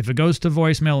 if it goes to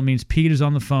voicemail, it means Pete is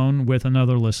on the phone with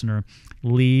another listener.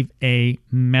 Leave a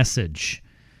message.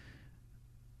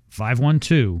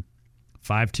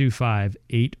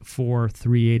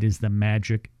 512-525-8438 is the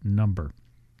magic number.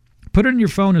 Put it in your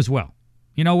phone as well.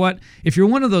 You know what? If you're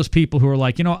one of those people who are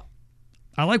like, I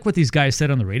like what these guys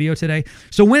said on the radio today.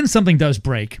 So when something does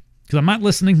break, because I'm not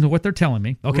listening to what they're telling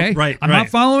me, okay? Right. I'm not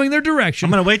following their direction.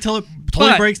 I'm going to wait till it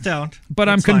breaks down. But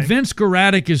I'm convinced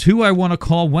Garattic is who I want to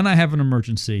call when I have an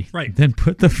emergency. Right. Then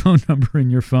put the phone number in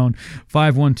your phone,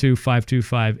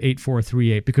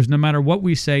 512-525-8438, because no matter what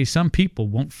we say, some people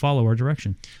won't follow our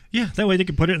direction. Yeah, that way they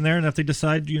can put it in there, and if they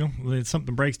decide,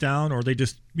 something breaks down, or they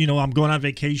just, I'm going on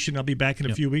vacation, I'll be back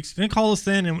in a few weeks, then call us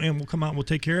then, and we'll come out and we'll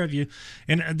take care of you.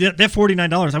 And that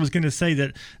 $49, I was going to say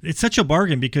that it's such a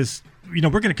bargain because, we're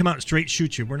going to come out and straight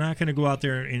shoot you. We're not going to go out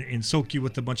there and soak you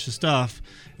with a bunch of stuff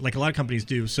like a lot of companies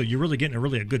do, so you're really getting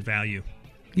a good value.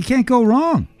 You can't go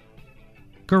wrong.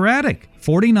 Garattic,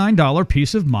 $49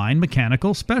 Peace of Mind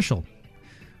Mechanical Special.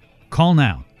 Call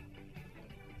now.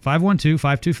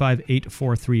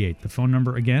 512-525-8438. The phone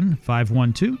number again,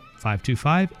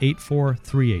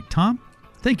 512-525-8438. Tom,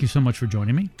 thank you so much for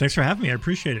joining me. Thanks for having me. I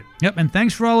appreciate it. Yep, and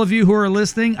thanks for all of you who are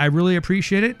listening. I really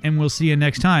appreciate it, and we'll see you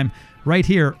next time right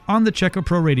here on the Check A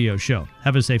Pro Radio Show.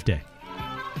 Have a safe day.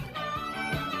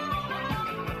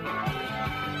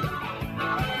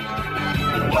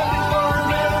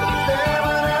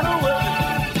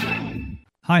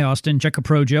 Hi, Austin. Check A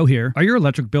Pro Joe here. Are your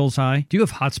electric bills high? Do you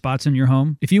have hot spots in your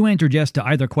home? If you answered yes to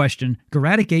either question,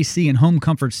 Garattic AC and Home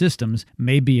Comfort Systems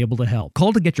may be able to help.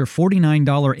 Call to get your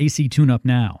 $49 AC tune-up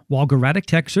now. While Garattic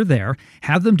techs are there,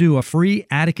 have them do a free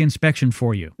attic inspection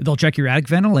for you. They'll check your attic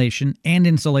ventilation and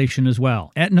insulation as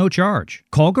well, at no charge.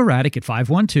 Call Garattic at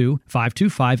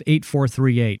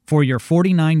 512-525-8438 for your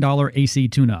 $49 AC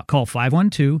tune-up. Call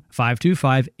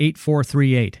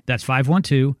 512-525-8438. That's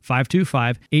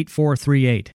 512-525-8438.